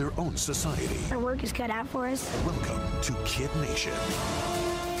build their own society. Our work is cut out for us. Welcome to Kid Nation.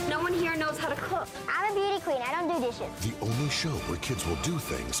 No one here knows how to cook. I'm a beauty queen. I don't do dishes. The only show where kids will do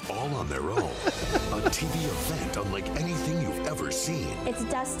things all on their own. A TV event unlike anything you've ever seen. It's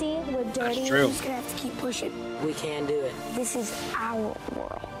dusty. We're dirty. We're just gonna have to keep pushing. We can do it. This is our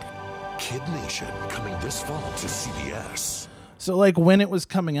world. Kid Nation coming this fall to CBS. So like when it was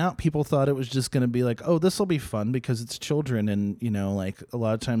coming out, people thought it was just going to be like, oh, this will be fun because it's children. And, you know, like a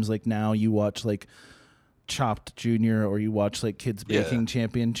lot of times like now you watch like Chopped Junior or you watch like Kids Baking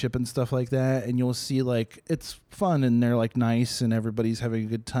Championship and stuff like that. And you'll see like it's fun and they're like nice and everybody's having a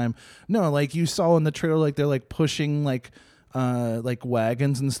good time. No, like you saw in the trailer, like they're like pushing like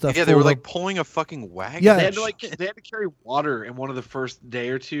wagons and stuff. Yeah, they were like pulling a fucking wagon. Yeah, they had to carry water in one of the first day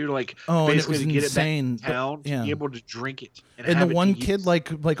or two, like basically to get insane. it back in town to be able to drink it. And the one kid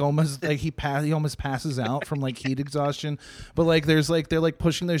like almost like he almost passes out from like heat exhaustion. But like there's like they're like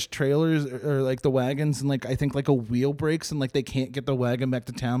pushing those trailers or like the wagons and like I think like a wheel breaks and like they can't get the wagon back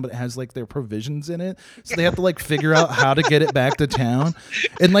to town, but it has like their provisions in it, so they have to like figure out how to get it back to town.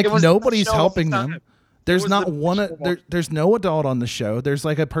 And like nobody's helping them. There's not one. There's no adult on the show. There's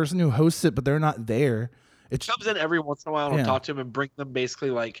like a person who hosts it, but they're not there. It comes in every once in a while and I'll talk to him and bring them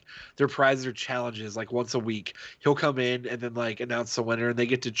basically like their prizes or challenges like once a week. He'll come in and then like announce the winner and they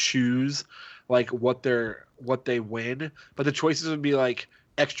get to choose like what they win. But the choices would be like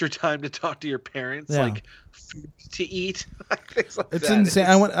extra time to talk to your parents, like food to eat. Things like it's that.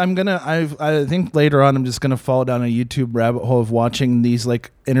 insane. I think later on I'm just gonna fall down a YouTube rabbit hole of watching these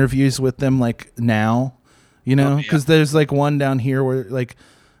like interviews with them like now You know, Oh, yeah. because there's like one down here where like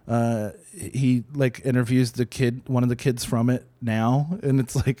he like interviews one of the kids from it now, and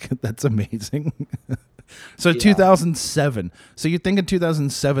it's like that's amazing. So 2007. So you'd think in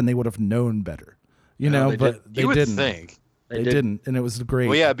 2007 they would have known better, you know, but they You would didn't. think. They didn't, and it was great.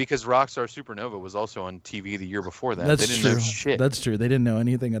 Well, yeah, because Rockstar Supernova was also on TV the year before that. That's They didn't true. know shit. That's true. They didn't know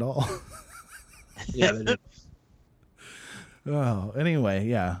anything at all. Yeah, they did. Oh, anyway,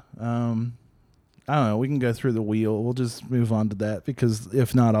 yeah. I don't know. We can go through the wheel. We'll just move on to that because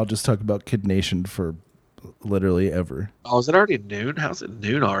if not, I'll just talk about Kid Nation for literally ever. Oh, is it already noon? How's it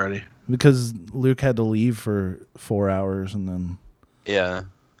noon already? Because Luke had to leave for 4 hours and then Yeah.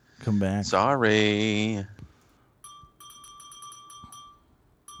 come back. Sorry.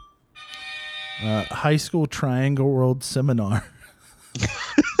 High school triangle world seminar.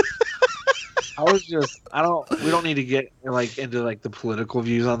 we don't need to get like into like the political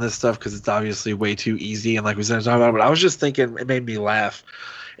views on this stuff because it's obviously way too easy and like we said, but I was just thinking, it made me laugh,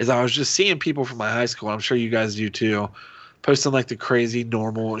 is I was just seeing people from my high school, and I'm sure you guys do too, posting like the crazy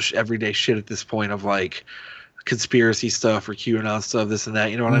normal everyday shit at this point of like conspiracy stuff or QAnon stuff, this and that,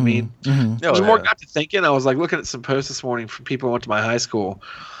 you know what I mean? Mm-hmm. Oh, The more yeah. I got to thinking, I was like looking at some posts this morning from people who went to my high school,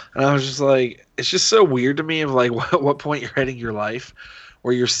 and I was just like, it's just so weird to me of like what point you're heading your life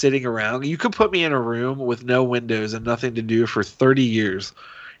where you're sitting around. You could put me in a room with no windows and nothing to do for 30 years,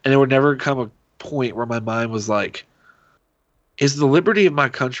 and there would never come a point where my mind was like, is the liberty of my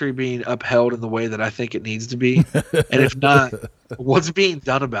country being upheld in the way that I think it needs to be? And if not, what's being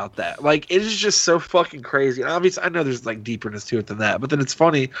done about that? Like, it is just so fucking crazy. And obviously, I know there's like deeperness to it than that, but then it's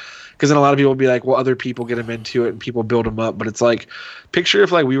funny because then a lot of people will be like, well, other people get them into it and people build them up. But it's like, picture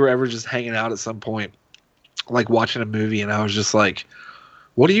if like we were ever just hanging out at some point, like watching a movie, and I was just like,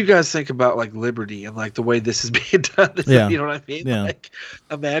 what do you guys think about like liberty and like the way this is being done? Yeah. You know what I mean? Yeah. Like,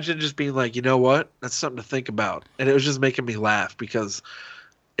 imagine just being like, you know what? That's something to think about. And it was just making me laugh because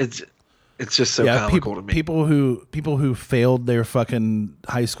it's just so comical to me. People who failed their fucking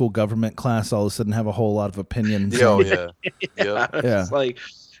high school government class all of a sudden have a whole lot of opinions. Oh, yeah. Yeah. Yeah. It's like,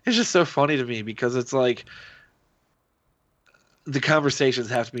 it's just so funny to me because it's like the conversations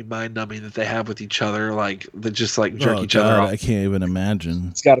have to be mind numbing that they have with each other, like that just like jerk Oh, each other God, off. I can't even imagine.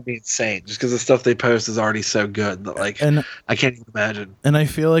 It's got to be insane just because the stuff they post is already so good that like And I can't even imagine. And I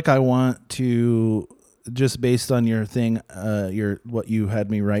feel like I want to, just based on your thing, what you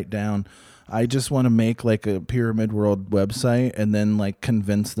had me write down, I just want to make like a Pyramid World website and then like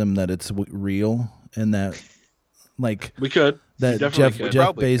convince them that it's real and that like We could. that Definitely Jeff could.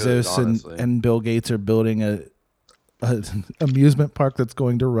 Probably Bezos could, honestly. and Bill Gates are building a amusement park that's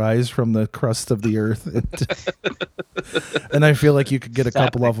going to rise from the crust of the earth, and I feel like you could get a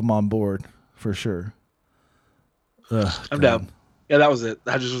couple of them on board for sure. Ugh, I'm God. down. Yeah, that was it.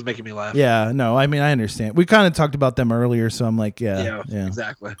 That just was making me laugh. Yeah, no, I mean I understand. We kind of talked about them earlier, so I'm like, Yeah, yeah.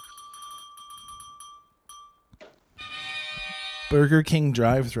 exactly. Burger King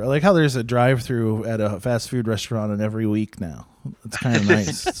drive-through. I like how there's a drive-through at a fast food restaurant in every week now. It's kind of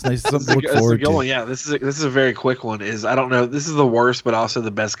nice. It's nice something to look This is a forward good to. one. Yeah, this is a very quick one. Is I don't know. This is the worst, but also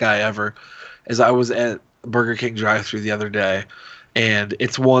the best guy ever. Is I was at Burger King drive-through the other day, and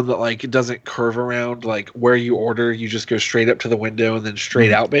it's one that like it doesn't curve around like where you order. You just go straight up to the window and then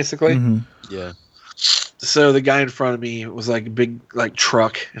straight out basically. Mhm. Yeah. So the guy in front of me was like a big like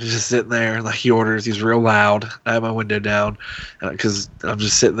truck and just sitting there and like he orders. He's real loud. I have my window down because I'm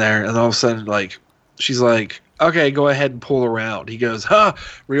just sitting there, and all of a sudden like she's like, "Okay, go ahead and pull around." He goes, "Huh?"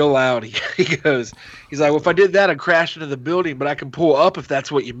 Real loud. He goes, he's like, "Well, if I did that, I'd crash into the building, but I can pull up if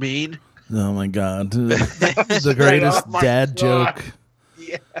that's what you mean." Oh my God, the greatest Oh my dad God. joke.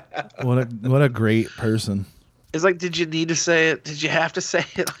 Yeah. What a great person. It's like, did you need to say it? Did you have to say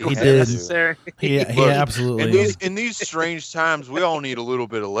it? Like, He was it did. necessary? He Look, absolutely. In these strange times, we all need a little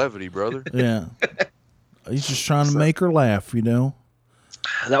bit of levity, brother. Yeah. He's just trying to make her laugh, you know.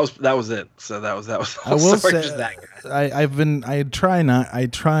 That was it. So that was. I will sorry, say, just that guy. I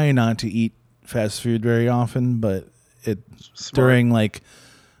try not to eat fast food very often, but during like,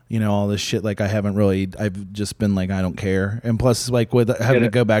 you know, all this shit, like I've just been like, I don't care. And plus like with having to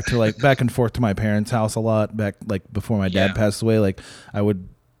go back and forth to my parents' house a lot back, like before my dad passed away, like I would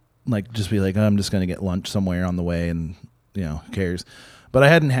like just be like, I'm just going to get lunch somewhere on the way and, you know, who cares? But I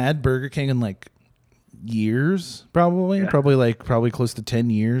hadn't had Burger King in like years, probably close to 10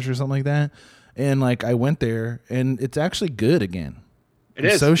 years or something like that. And like I went there and it's actually good again. It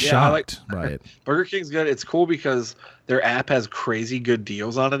I'm is. so Yeah, shocked by it. Burger King's good. It's cool because their app has crazy good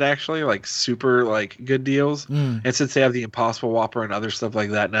deals on it, actually, like super like good deals. And since they have the Impossible Whopper and other stuff like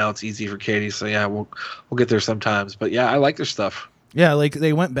that now, it's easy for Katie. So yeah, we'll get there sometimes. But yeah, I like their stuff. Yeah, like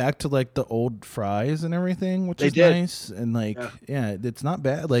they went back to like the old fries and everything, which is nice. And like, yeah, it's not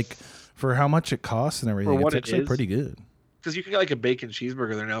bad. Like for how much it costs and everything, what it's actually pretty good. Because you can get like a bacon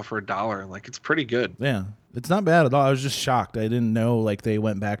cheeseburger there now for $1, and like it's pretty good. Yeah, it's not bad at all. I was just shocked. I didn't know like they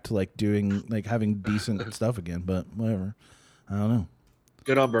went back to like doing like having decent stuff again. But whatever, I don't know.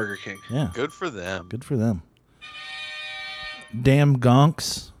 Good on Burger King. Yeah, Good for them. good for them. Damn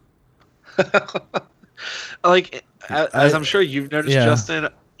gonks. Like as I'm sure you've noticed, Justin,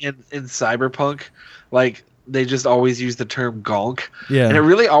 in Cyberpunk, like they just always use the term gonk. Yeah. And it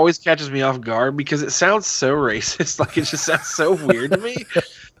really always catches me off guard because it sounds so racist. Like it just sounds so weird to me.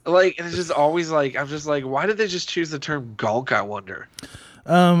 Like, and it's just always like, I'm just like, why did they just choose the term gonk, I wonder?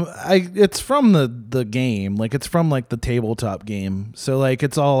 It's from the game. Like it's from like the tabletop game. So like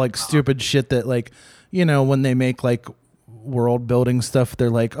it's all like stupid shit that like, you know, when they make like world building stuff, they're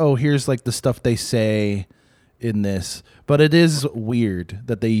like, oh, here's like the stuff they say in this. But it is weird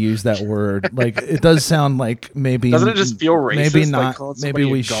that they use that word. Like it does sound like maybe doesn't it just feel racist? Maybe like not. Maybe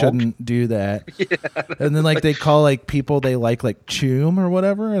we shouldn't do that. And then like they call like people they like choom or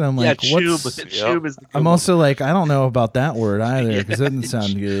whatever, and I'm like, choom. what's? Choom is the I'm also like, I don't know about that word either because it doesn't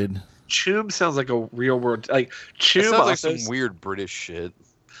sound good. Choom sounds like a real word. Like choom sounds like some weird British shit.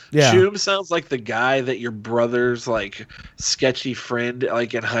 Yeah. Choom sounds like the guy that your brother's like sketchy friend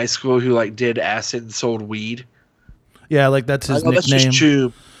like in high school who like did acid and sold weed. Yeah, like that's his nickname. That's just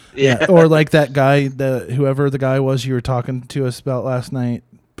Choom. Yeah. Or like that guy, whoever the guy was you were talking to us about last night,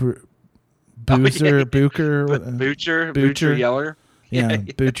 Boozer, Boocher Yeller. Yeah,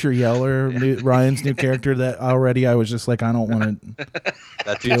 Boocher Yeller, Ryan's new character. That already I was just like, I don't want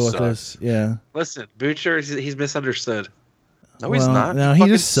to deal with this. Yeah. Listen, Boocher, he's misunderstood. No, he's not. No, he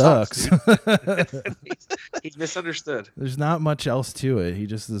just sucks. He's misunderstood. There's not much else to it. He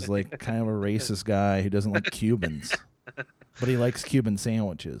just is like kind of a racist guy who doesn't like Cubans, but he likes Cuban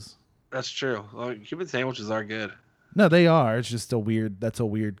sandwiches. That's true. Well, Cuban sandwiches are good. No, they are. It's just that's a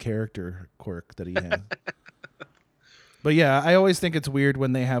weird character quirk that he has. But yeah, I always think it's weird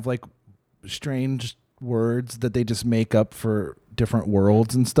when they have like strange words that they just make up for different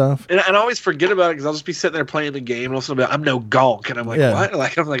worlds and stuff. And I always forget about it because I'll just be sitting there playing the game and also be like, I'm no gonk, and I'm like, what?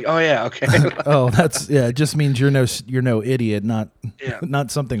 Like I'm like, oh yeah, okay. Oh, it just means you're no idiot, not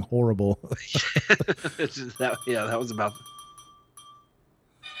something horrible. That was about.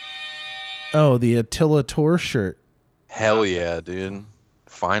 Oh, the Attila Tour shirt. Hell yeah, dude!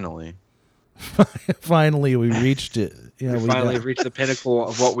 Finally. Finally, we reached it. Yeah, we finally reached the pinnacle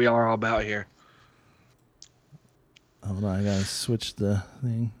of what we are all about here. Hold on, I gotta switch the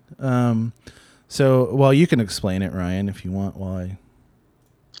thing. So, you can explain it, Ryan, if you want.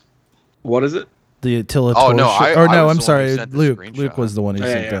 What is it? The Attila. Oh no, I'm sorry, Luke. Luke was the one who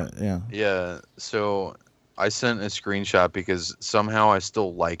sent that. Yeah. Yeah. So I sent a screenshot because somehow I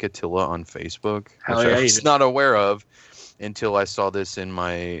still like Attila on Facebook, which I was not aware of until I saw this in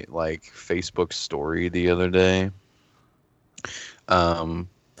my Facebook story the other day. I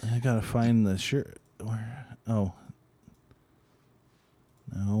gotta find the shirt. Oh.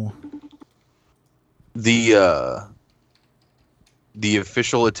 No. The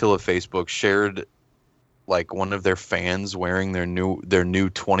official Attila Facebook shared one of their fans wearing their new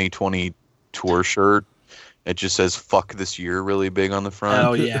 2020 tour shirt. It just says "fuck this year" really big on the front.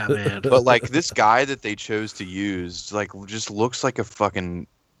 Oh yeah, man. But this guy that they chose to use just looks like a fucking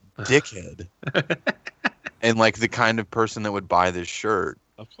dickhead. And the kind of person that would buy this shirt.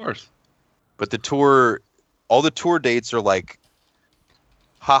 Of course. But all the tour dates are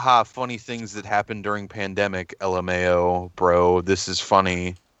haha, funny things that happened during pandemic, LMAO, bro. This is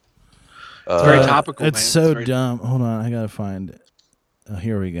funny. It's very topical. It's so dumb. Hold on, I gotta find it. Oh,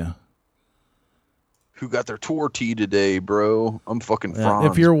 here we go. Who got their tour tee today, bro? I'm fucking Franz.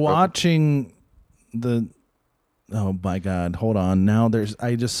 If you're watching oh my God, hold on. Now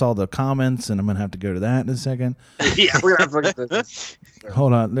I just saw the comments, and I'm gonna have to go to that in a second. Yeah, we're gonna have to look at this.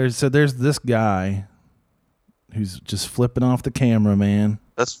 Hold on. There's this guy who's just flipping off the camera, man.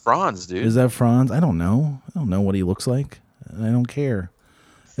 That's Franz, dude. Is that Franz? I don't know. I don't know what he looks like. I don't care.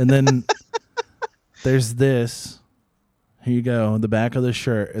 And then there's this. Here you go. The back of the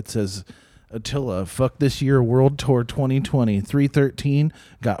shirt. It says, Attila, fuck this year World Tour 2020. 313,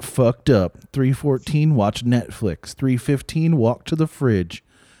 got fucked up. 314, watched Netflix. 315, walked to the fridge.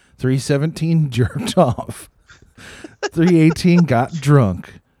 317, jerked off. 318, got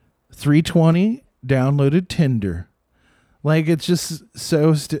drunk. 320, downloaded Tinder. It's just so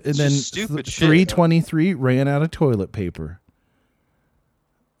and then stupid shit. 323 ran out of toilet paper.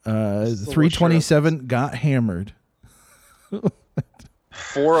 327 got hammered.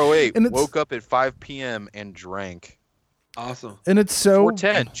 408 woke up at 5 p.m. and drank. Awesome. And it's so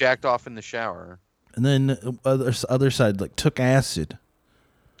 410 jacked off in the shower. And then other side like took acid.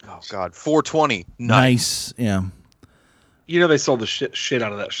 Oh God, 420. Nice. Yeah. You know they sold the shit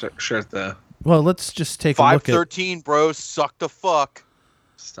out of that shirt though. Well, let's just take a look at 513, bro. Suck the fuck.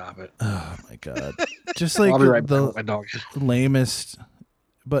 Stop it. Oh my God. Just like I'll be right back the with my dog. lamest.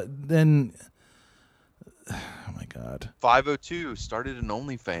 But then, oh my God. 502 started an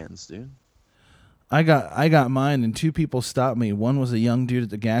OnlyFans, dude. I got mine, and 2 people stopped me. One was a young dude at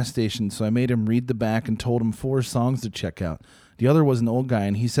the gas station, so I made him read the back and told him 4 songs to check out. The other was an old guy,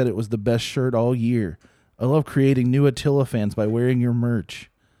 and he said it was the best shirt all year. I love creating new Attila fans by wearing your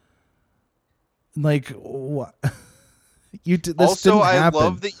merch. Like, what? This also, didn't I happen.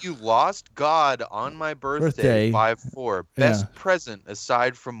 love that you lost God on my birthday. 5-4. Best present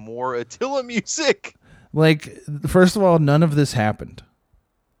aside from more Attila music. Like, first of all, none of this happened.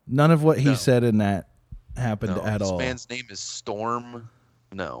 None of what he said in that happened at all. This man's name is Storm.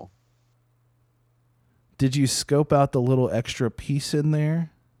 No. Did you scope out the little extra piece in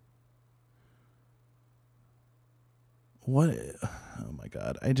there? What? Oh my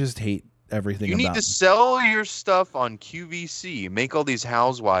God. I just hate everything You about need to sell your stuff on QVC. Make all these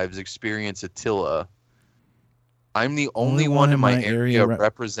housewives experience Attila. I'm the only one in my area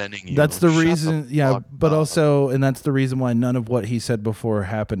representing you. That's the Shut reason. the Yeah, fuck but up. also, and that's the reason why none of what he said before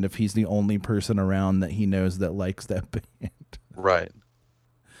happened if he's the only person around that he knows that likes that band. Right.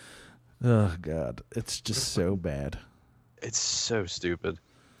 Oh, God. It's just so bad. It's so stupid.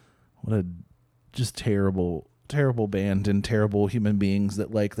 What a just terrible band and terrible human beings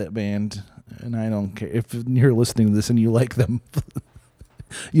that like that band. And I don't care. If you're listening to this and you like them,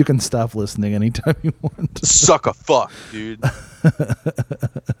 you can stop listening anytime you want. Suck a fuck, dude.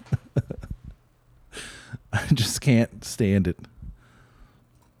 I just can't stand it.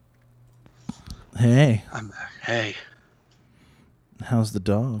 Hey. I'm back. Hey. How's the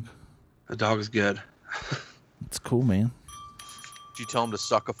dog? The dog is good. It's cool, man. Did you tell him to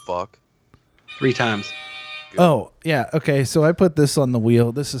suck a fuck? 3 times. Good. Oh, yeah. Okay, so I put this on the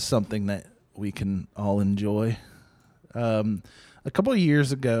wheel. This is something that we can all enjoy. A couple of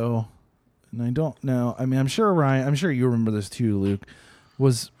years ago, and I don't know, I mean, I'm sure Ryan, I'm sure you remember this too, Luke,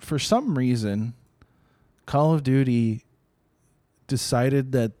 was for some reason, Call of Duty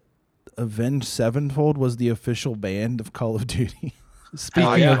decided that Avenged Sevenfold was the official band of Call of Duty. Speaking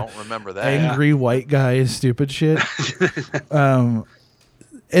I of don't remember that. angry white guys, stupid shit. And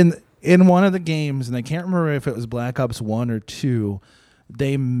in one of the games, and I can't remember if it was Black Ops 1 or 2,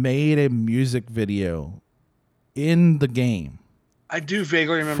 they made a music video in the game. I do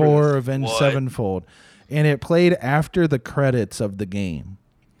vaguely remember for this. Avenged Sevenfold, and it played after the credits of the game.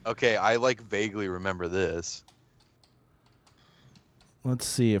 Okay, I like vaguely remember this. Let's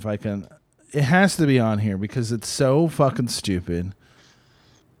see if I can. It has to be on here because it's so fucking stupid.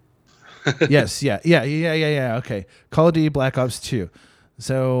 Yes, yeah. Okay, Call of Duty Black Ops 2.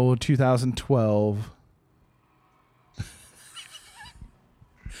 So 2012.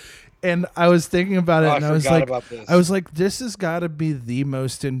 And I was thinking about it, and I was like, this has got to be the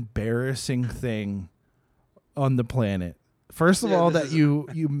most embarrassing thing on the planet. First of all, that you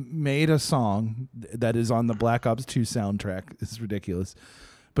made a song that is on the Black Ops 2 soundtrack is ridiculous.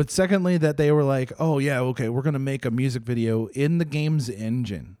 But secondly, that they were like, oh yeah, okay, we're going to make a music video in the game's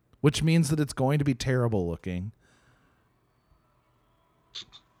engine, which means that it's going to be terrible looking.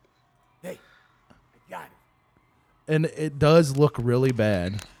 Hey, I got it. And it does look really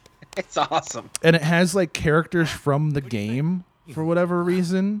bad. It's awesome. And it has like characters from the game for whatever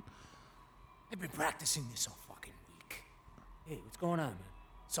reason. I've been practicing this all fucking week. Hey, what's going on, man?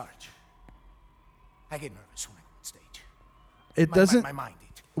 Sarge. I get nervous when I go on stage. It doesn't. My mind.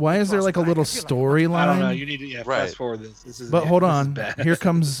 Why is there like a little storyline? I don't know. You need to fast forward this. But hold on. Here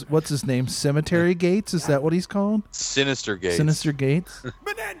comes, what's his name? Cemetery Gates? Is that what he's called? Sinister Gates. Sinister Gates?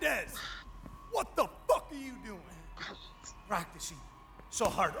 Menendez! What the fuck are you doing? Practicing so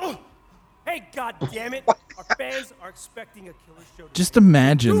hard. Oh! Hey, goddammit! Our fans are expecting a killer show. Just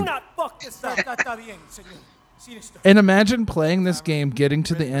imagine. Do not fuck this up. Está bien, señor. Sinister. And imagine playing this game, getting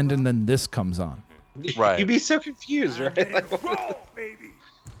to the end, and then this comes on. Right. You'd be so confused, right? Like, Roll, baby.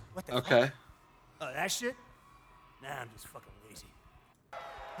 What the okay. fuck? That shit? Nah, I'm just fucking lazy.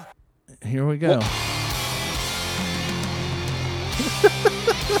 Here we go.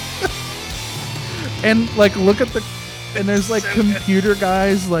 And like, look at the, and there's like computer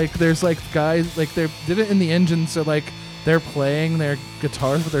guys, like there's like guys, like they did it in the engine, so like they're playing their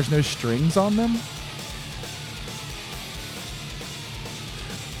guitars, but there's no strings on them.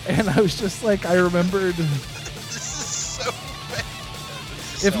 And I was just like, I remembered. This is so bad.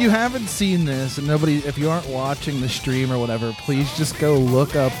 If you haven't seen this and if you aren't watching the stream or whatever, please just go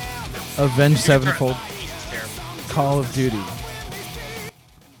look up Avenged Sevenfold Call of Duty.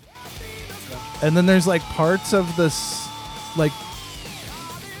 And then there's like parts of this, like,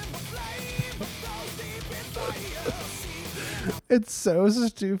 it's so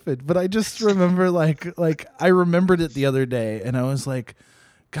stupid. But I just remember like I remembered it the other day, and I was like,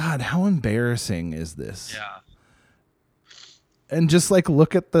 God, how embarrassing is this? Yeah. And just like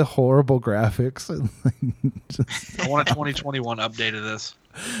look at the horrible graphics. And I want a 2021 update of this.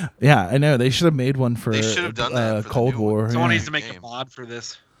 Yeah, I know. They should have made one for They should have done that for the Cold new one. War. Someone yeah. needs to make a mod for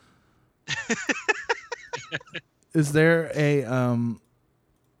this. Is there a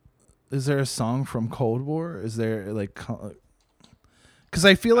song from Cold War? Is there like, because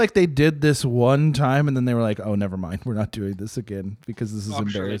I feel like they did this one time and then they were like, oh, never mind, we're not doing this again because this is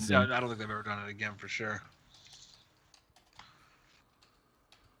embarrassing. Sure I don't think they've ever done it again for sure.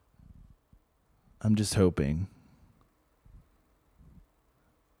 I'm just hoping.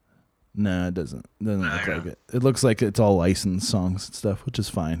 No, it doesn't. Doesn't look like it. It looks like it's all licensed songs and stuff, which is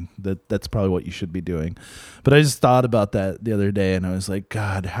fine. That's probably what you should be doing. But I just thought about that the other day, and I was like,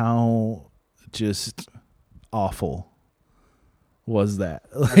 God, how just awful was that?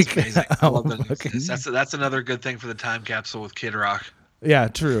 Like, That's amazing. I love that. That's another good thing for the time capsule with Kid Rock. Yeah,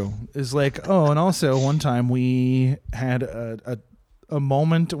 true. It's like, oh, and also one time we had a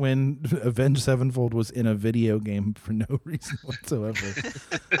moment when Avenged Sevenfold was in a video game for no reason whatsoever.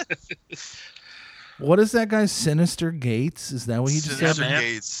 What is that guy? Sinister Gates? Is that what he just said? Sinister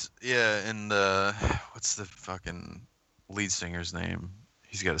Gates. Yeah, and what's the fucking lead singer's name?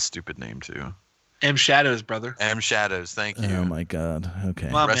 He's got a stupid name too. M Shadows, brother. M Shadows. Thank you. Oh my God. Okay.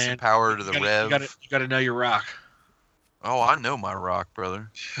 Come on, Rest man. in power to the You Rev. got to know your rock. Oh, I know my rock, brother.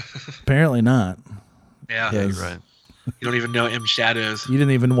 Apparently not. Yeah, Yeah, you're right. You don't even know M Shadows. You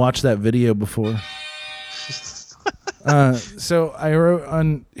didn't even watch that video before. So I wrote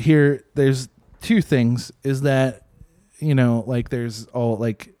on here, there's two things. Is that, like there's all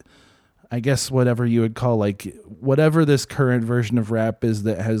like, I guess whatever you would call like whatever this current version of rap is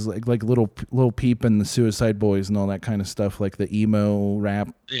that has like Lil Peep and the Suicide Boys and all that kind of stuff, like the emo rap,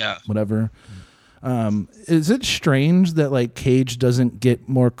 Yeah. whatever. Is it strange that like Cage doesn't get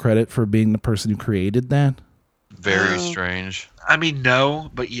more credit for being the person who created that? Very strange. I mean, no,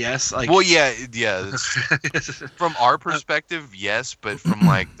 but yes. Like, Well, yeah. From our perspective, yes, but from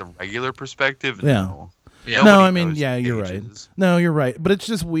like the regular perspective, Yeah. no. Yeah. No, Nobody I mean, knows yeah, who you're Cage right. is. No, you're right. But it's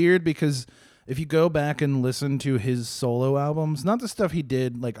just weird because if you go back and listen to his solo albums, not the stuff he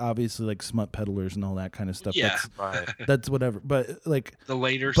did, like obviously like Smut Peddlers and all that kind of stuff. Yeah. That's whatever. But like the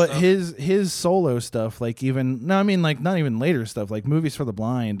later but stuff. his solo stuff, like not even later stuff, like Movies for the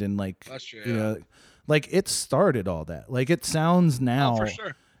Blind and like That's true, you yeah. know, like it started all that. Like it sounds now. Oh, for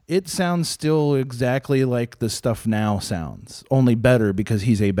sure. It sounds still exactly like the stuff now sounds, only better because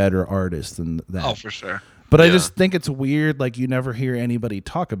he's a better artist than that. Oh, for sure. But I Yeah. just think it's weird, like you never hear anybody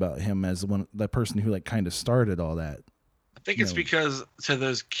talk about him as the person who like kind of started all that. I think it's because to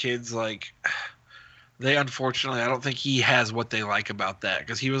those kids, like, they unfortunately, I don't think he has what they like about that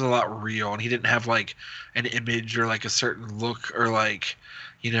because he was a lot real and he didn't have like an image or like a certain look or like,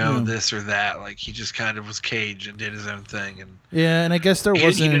 this or that. Like he just kind of was Cage and did his own thing. And Yeah, and I guess there he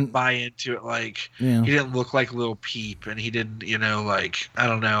didn't wasn't. buy into it. Like Yeah. he didn't look like Lil Peep and he didn't, like, I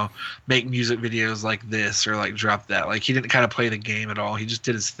don't know, make music videos like this or like drop that. Like he didn't kind of play the game at all. He just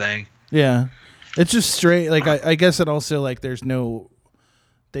did his thing. Yeah, it's just straight. Like I guess it also like there's no.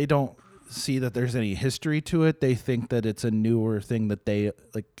 They don't see that there's any history to it. They think that it's a newer thing that they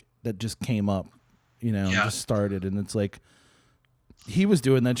like that just came up, and Yeah. just started, and it's like. He was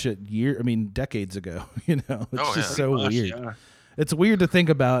doing that shit decades ago, It's just so Pretty much, weird. yeah. It's weird to think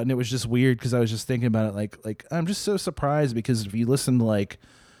about, and it was just weird because I was just thinking about it like I'm just so surprised because if you listen to like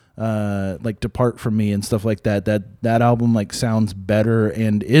Depart From Me and stuff like that album like sounds better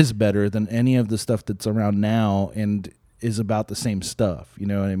and is better than any of the stuff that's around now and is about the same stuff. You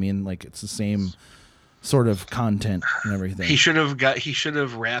know what I mean? Like it's the same sort of content and everything. He should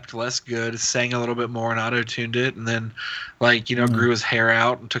have rapped less good, sang a little bit more and auto-tuned it, and then grew his hair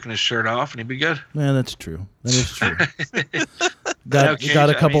out and took his shirt off and he'd be good. Yeah, that's true. That is true. Okay, got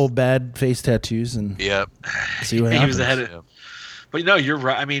a I couple mean- bad face tattoos and Yep. see what He happens. was ahead of But no, you're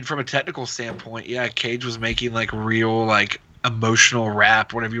right. I mean, from a technical standpoint, yeah, Cage was making like real like emotional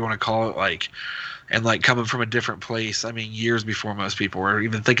rap, whatever you want to call it, like and like coming from a different place. I mean, years before most people were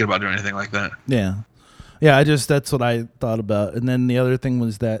even thinking about doing anything like that. Yeah. Yeah, that's what I thought about. And then the other thing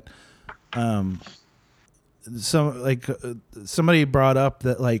was that somebody brought up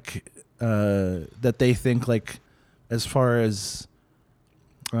that that they think like as far as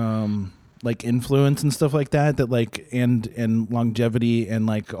like influence and stuff like that like and longevity and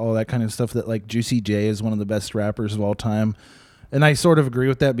like all that kind of stuff, that like Juicy J is one of the best rappers of all time. And I sort of agree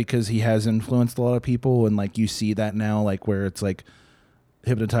with that because he has influenced a lot of people, and like you see that now, like where it's like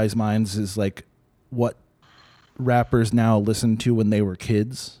Hypnotized Minds is like what rappers now listen to when they were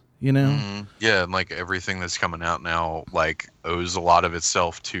kids, you know? Yeah, and like everything that's coming out now like owes a lot of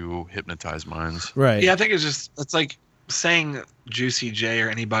itself to Hypnotized Minds. Right. Yeah, I think it's like saying Juicy J or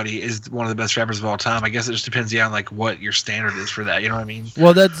anybody is one of the best rappers of all time. I guess it just depends on like what your standard is for that. You know what I mean?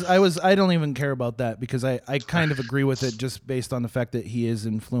 Well, I don't even care about that because I kind of agree with it just based on the fact that he is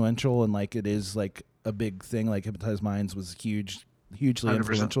influential and like it is like a big thing. Like Hypnotized Minds was hugely 100%.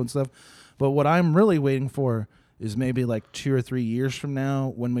 Influential and stuff. But what I'm really waiting for is maybe like 2 or 3 years from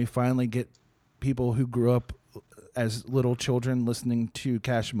now when we finally get people who grew up as little children listening to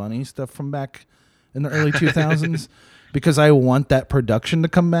Cash Money stuff from back in the early 2000s. Because I want that production to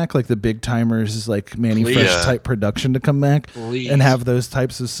come back, like the Big Timers, like Manny Fresh type production to come back and have those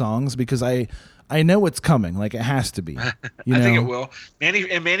types of songs. Because I know it's coming, like it has to be. You know? I think it will.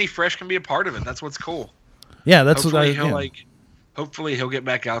 Manny Fresh can be a part of it. That's what's cool. Yeah, that's hopefully what I. Hopefully he'll get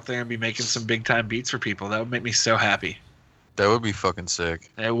back out there and be making some big time beats for people. That would make me so happy. That would be fucking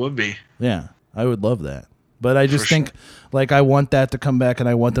sick. It would be. Yeah, I would love that. But I just think, like, I want that to come back, and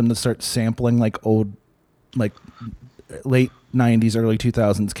I want them to start sampling like old, like late 90s, early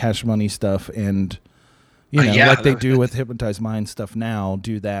 2000s Cash Money stuff, and you know, like they do with Hypnotized Mind stuff now,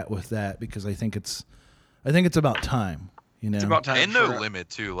 do that with that, because I think it's about time, you know. It's about time. And No Limit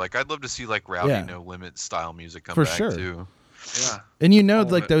too. Like I'd love to see like rowdy No Limit style music come back too. Yeah. And you know,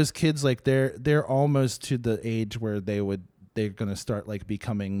 like those kids, like they're almost to the age where they're gonna start like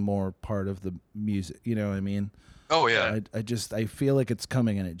becoming more part of the music, you know what I mean? Oh yeah. I feel like it's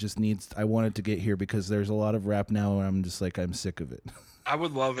coming, and it just needs. I want it to get here because there's a lot of rap now, and I'm just like I'm sick of it. I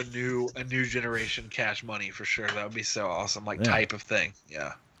would love a new generation Cash Money for sure. That would be so awesome, like type of thing.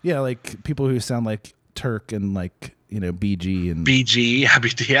 Yeah. Yeah, like people who sound like Turk and like BG and BG.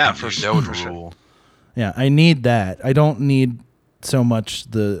 Yeah, for sure. That would rule. Yeah, I need that. I don't need so much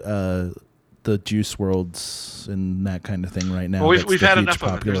the Juice WRLDs and that kind of thing right now. Well, we've had enough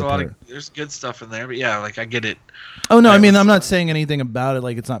of it. There's there's good stuff in there, but yeah, like I get it. Oh no, I mean I'm not saying anything about it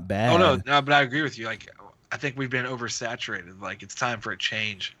like it's not bad. Oh no, but I agree with you. Like I think we've been oversaturated. Like it's time for a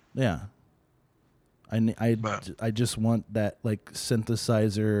change. Yeah. I just want that like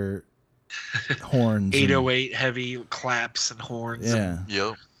synthesizer horns. 808 heavy claps and horns. Yeah.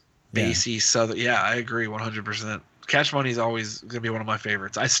 Yep. Bassy southern. Yeah, I agree 100%. Cash Money is always going to be one of my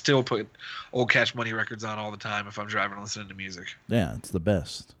favorites. I still put old Cash Money records on all the time if I'm driving and listening to music. Yeah, it's the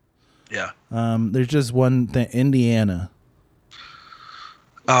best. Yeah. There's just one thing, Indiana.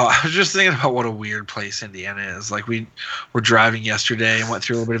 Oh, I was just thinking about what a weird place Indiana is. Like we were driving yesterday and went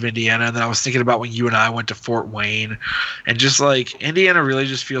through a little bit of Indiana, and then I was thinking about when you and I went to Fort Wayne, and just like Indiana really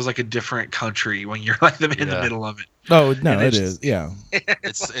just feels like a different country when you're like in the middle of it. Oh no, it is. Yeah.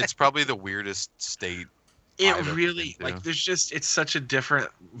 It's probably the weirdest state. It really it's such a different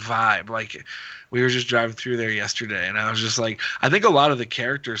vibe. Like we were just driving through there yesterday, and I was just like, I think a lot of the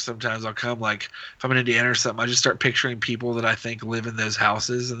characters sometimes I'll come like if I'm in Indiana or something, I just start picturing people that I think live in those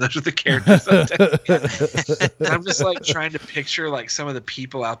houses, and those are the characters. And I'm just like trying to picture like some of the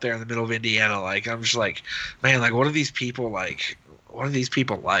people out there in the middle of Indiana. Like I'm just like, man, like what are these people like? What are these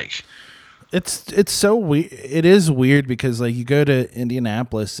people like? It's so weird. It is weird because like you go to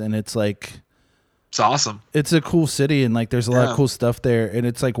Indianapolis and it's like. It's awesome. It's a cool city, and like there's a lot of cool stuff there, and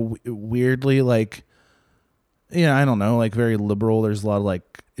it's like weirdly like, I don't know, like very liberal. There's a lot of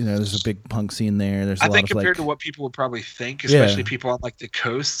like, there's a big punk scene there. There's a lot think of compared like, to what people would probably think, especially people on like the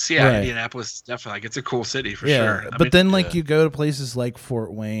coasts. Yeah, Right. Indianapolis is definitely like it's a cool city for sure. But then like you go to places like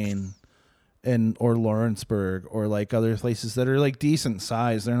Fort Wayne, or Lawrenceburg, or like other places that are like decent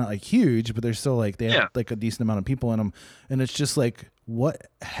size. They're not like huge, but they're still like they have like a decent amount of people in them, and it's just like, what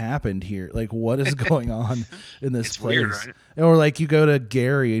happened here? Like, what is going on in this place? Weird, right? Or like you go to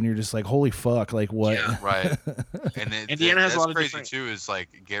Gary and you're just like, holy fuck, like what? Yeah, right. And Indiana has a lot of crazy different... too. Is like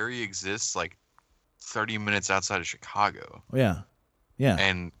Gary exists like 30 minutes outside of Chicago. Yeah,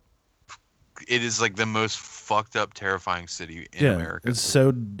 and it is like the most fucked up, terrifying city in America. It's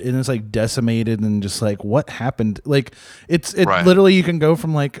like decimated and just like what happened? Like it's literally you can go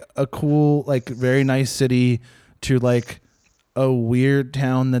from like a cool, like very nice city to like a weird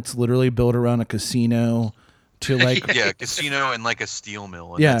town that's literally built around a casino to like Yeah, casino and like a steel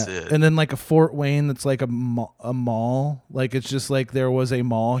mill, and yeah, that's it. and then like a Fort Wayne that's like a mall. Like it's just like there was a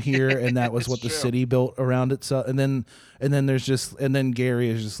mall here, and that was what the city built around itself. And then then Gary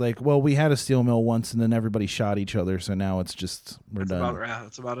is just like, well, we had a steel mill once, and then everybody shot each other, so now it's just we're done.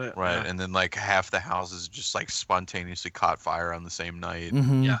 That's about it. Right, Yeah. and then like half the houses just like spontaneously caught fire on the same night.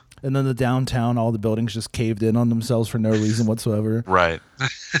 Mhm. Yeah. And then the downtown, all the buildings just caved in on themselves for no reason whatsoever. Right.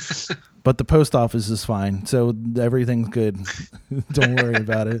 But the post office is fine, so everything's good. Don't worry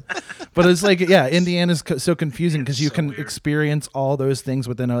about it. But it's like, yeah, Indiana's so confusing because you can experience all those things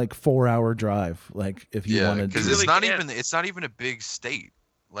within a like 4-hour drive. Like if you wanted to. because it's not even a big state.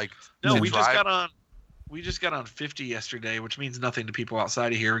 Like No, to we drive- just got on 50 yesterday, which means nothing to people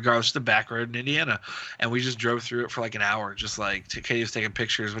outside of here, regardless of the back road in Indiana. And we just drove through it for like an hour, just like Katie was taking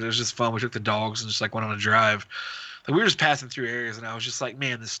pictures, but it was just fun. We took the dogs and just like went on a drive. Like we were just passing through areas, and I was just like,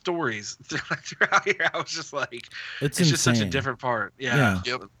 man, the stories throughout here. I was just like, it's just such a insane. different part. Yeah.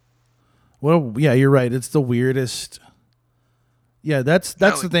 Yep. Well, yeah, you're right. It's the weirdest. Yeah, that's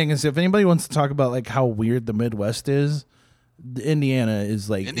the thing is if anybody wants to talk about like how weird the Midwest is, Indiana is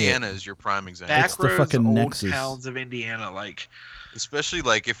like Indiana is your prime example. It's the fucking old nexus. towns of Indiana, like Especially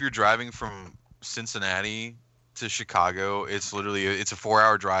like if you're driving from Cincinnati to Chicago, it's literally it's a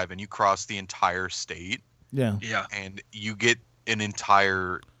 4-hour drive, and you cross the entire state. Yeah. Yeah. And you get an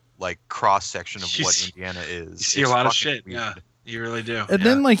entire like cross section of You what see- Indiana is. you see It's a lot of fucking shit. weird. Yeah, you really do. And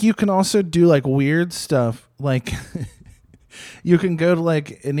then like you can also do like weird stuff like you can go to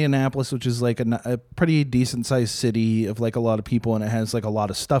like Indianapolis, which is like a pretty decent sized city of like a lot of people, and it has like a lot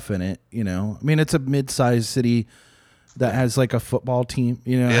of stuff in it, you know. I mean, it's a mid-sized city that has like a football team,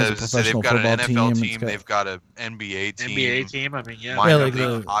 you know, Yeah, has a so they've professional got an football NFL team. team. It's got- They've got an NBA team. NBA team. I mean, yeah. Minor Yeah, like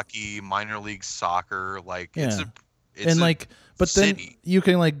league the- hockey, minor league soccer. Like it's Yeah. it's and a like but city. then you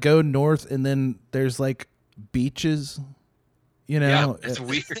can like go north, and then there's like beaches, you know. Yeah, it's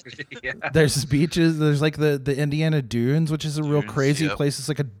weird. Yeah. There's beaches. There's like the Indiana Dunes, which is a real Dunes, crazy yep. place. It's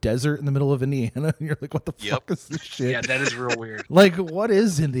like a desert in the middle of Indiana. And you're like, what the fuck is this shit? Yeah, that is real weird. Like, what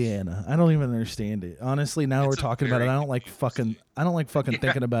is Indiana? I don't even understand it. Honestly, now we're talking about it. I don't like fucking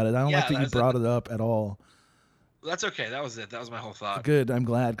thinking about it. I don't Yeah, like that you that's brought it up at all. That's okay. That was it. That was my whole thought. Good. I'm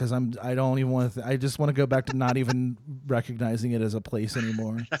glad because I don't even want to. I just want to go back to not even recognizing it as a place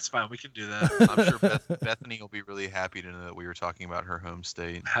anymore. That's fine. We can do that. I'm sure Bethany will be really happy to know that we were talking about her home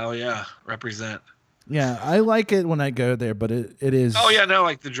state. Hell yeah. Represent. Yeah, I like it when I go there, but it is. Oh yeah, no,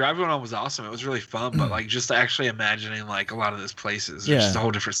 like the drive going on was awesome. It was really fun, but like just actually imagining like a lot of those places, Yeah. it's just a whole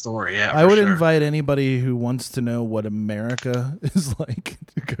different story. Yeah, I for would sure. invite anybody who wants to know what America is like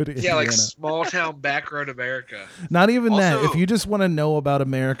to go to Yeah, Indiana. like small town back road America. Not even that. Also- If you just want to know about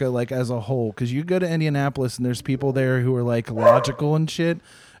America, like as a whole, because you go to Indianapolis and there's people there who are like logical and shit,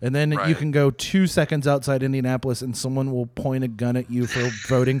 and then you Right. can go 2 seconds outside Indianapolis and someone will point a gun at you for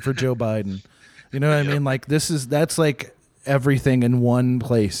voting for Joe Biden. You know what I mean? Like that's like everything in one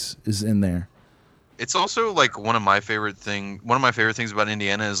place is in there. It's also like one of my favorite things about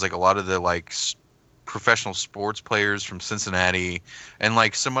Indiana is like a lot of the like professional sports players from Cincinnati and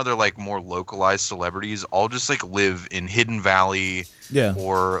like some other like more localized celebrities all just like live in Hidden Valley Yeah.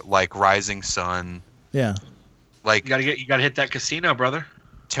 or like Rising Sun. Yeah. Like You gotta hit that casino, brother.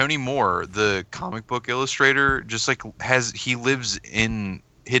 Tony Moore, the comic book illustrator, just like he lives in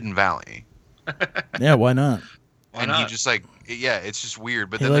Hidden Valley. Yeah, why not? Why and not? he just like yeah, it's just weird.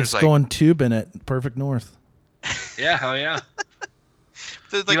 But He then likes there's like going tubing at Perfect North. Yeah, hell yeah.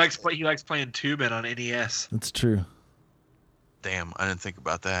 there's, like He likes playing tubing on NES. That's true. damn, I didn't think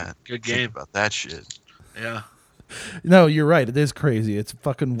about that. Good Think game. about that shit. Yeah. No, you're right. It is crazy. It's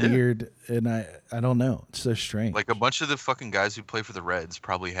fucking weird, and I don't know. It's so strange. Like a bunch of the fucking guys who play for the Reds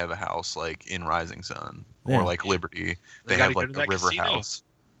probably have a house like in Rising Sun Yeah. or like Liberty. They They gotta have go like to the that river casino. house.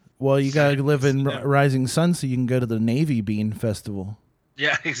 Well, you gotta live in Yeah. Rising Sun so you can go to the Navy Bean Festival.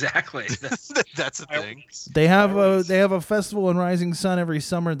 Yeah, exactly. That's a thing. They have a festival in Rising Sun every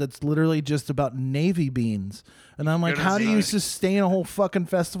summer that's literally just about navy beans. And I'm like, Good how do you design. sustain a whole fucking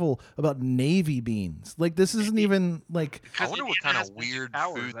festival about navy beans? Like this isn't even like I wonder what kind Indiana has of magic weird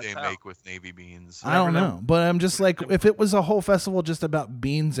powers, food that's they how. make with navy beans. I don't know. But I'm just like if it was a whole festival just about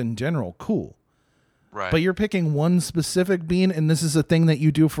beans in general, cool. Right. But you're picking one specific bean and this is a thing that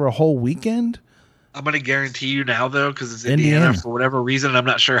you do for a whole weekend? I'm gonna guarantee you now though, because it's Indiana for whatever reason. I'm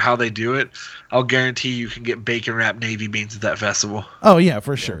not sure how they do it. I'll guarantee you can get bacon wrapped navy beans at that festival. Oh yeah,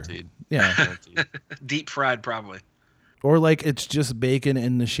 for sure. Guaranteed. Yeah. Guaranteed. Deep fried, probably. Or like it's just bacon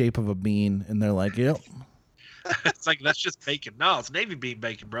in the shape of a bean and they're like, yep. It's like that's just bacon. No, it's navy bean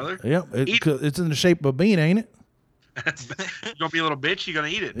bacon, brother. Yep. Eat It's in the shape of a bean, ain't it? You're gonna be a little bitch. You're gonna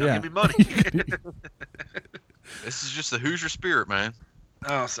eat it. No, Yeah. give me money. This is just the Hoosier spirit, man.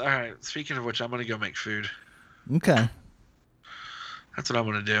 Oh, all right. Speaking of which, I'm gonna go make food. Okay. That's what I'm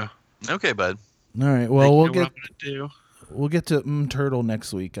gonna do. Okay, bud. All right. Well, what I'm gonna do. We'll get to Turtle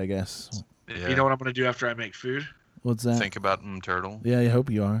next week, I guess. Yeah. You know what I'm gonna do after I make food? What's that? Think about Turtle. Yeah, I hope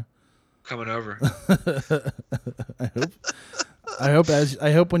you are. Coming over. I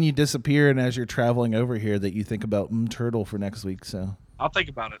hope when you disappear and as you're traveling over here that you think about Turtle for next week. So I'll think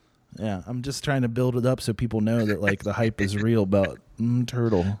about it. yeah, I'm just trying to build it up so people know that like the hype is real about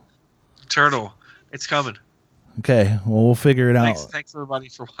Turtle. Turtle, it's coming. Okay, well we'll figure it out. Thanks everybody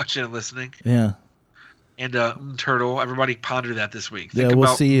for watching and listening. Yeah. And Turtle, everybody ponder that this week. Yeah, Think we'll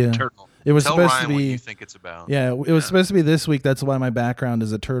about see you. Turtle. It was Tell supposed Ryan to be. what you think it's about. Yeah, it was supposed to be this week. That's why my background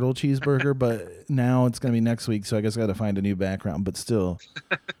is a turtle cheeseburger. But now it's gonna be next week, so I guess I got to find a new background. But still,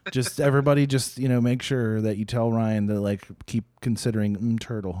 just everybody, just make sure that you tell Ryan to like keep considering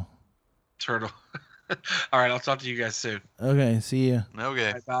Turtle. Turtle. All right, I'll talk to you guys soon. Okay, see you.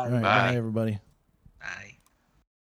 Okay. Bye. All right, bye everybody. Bye.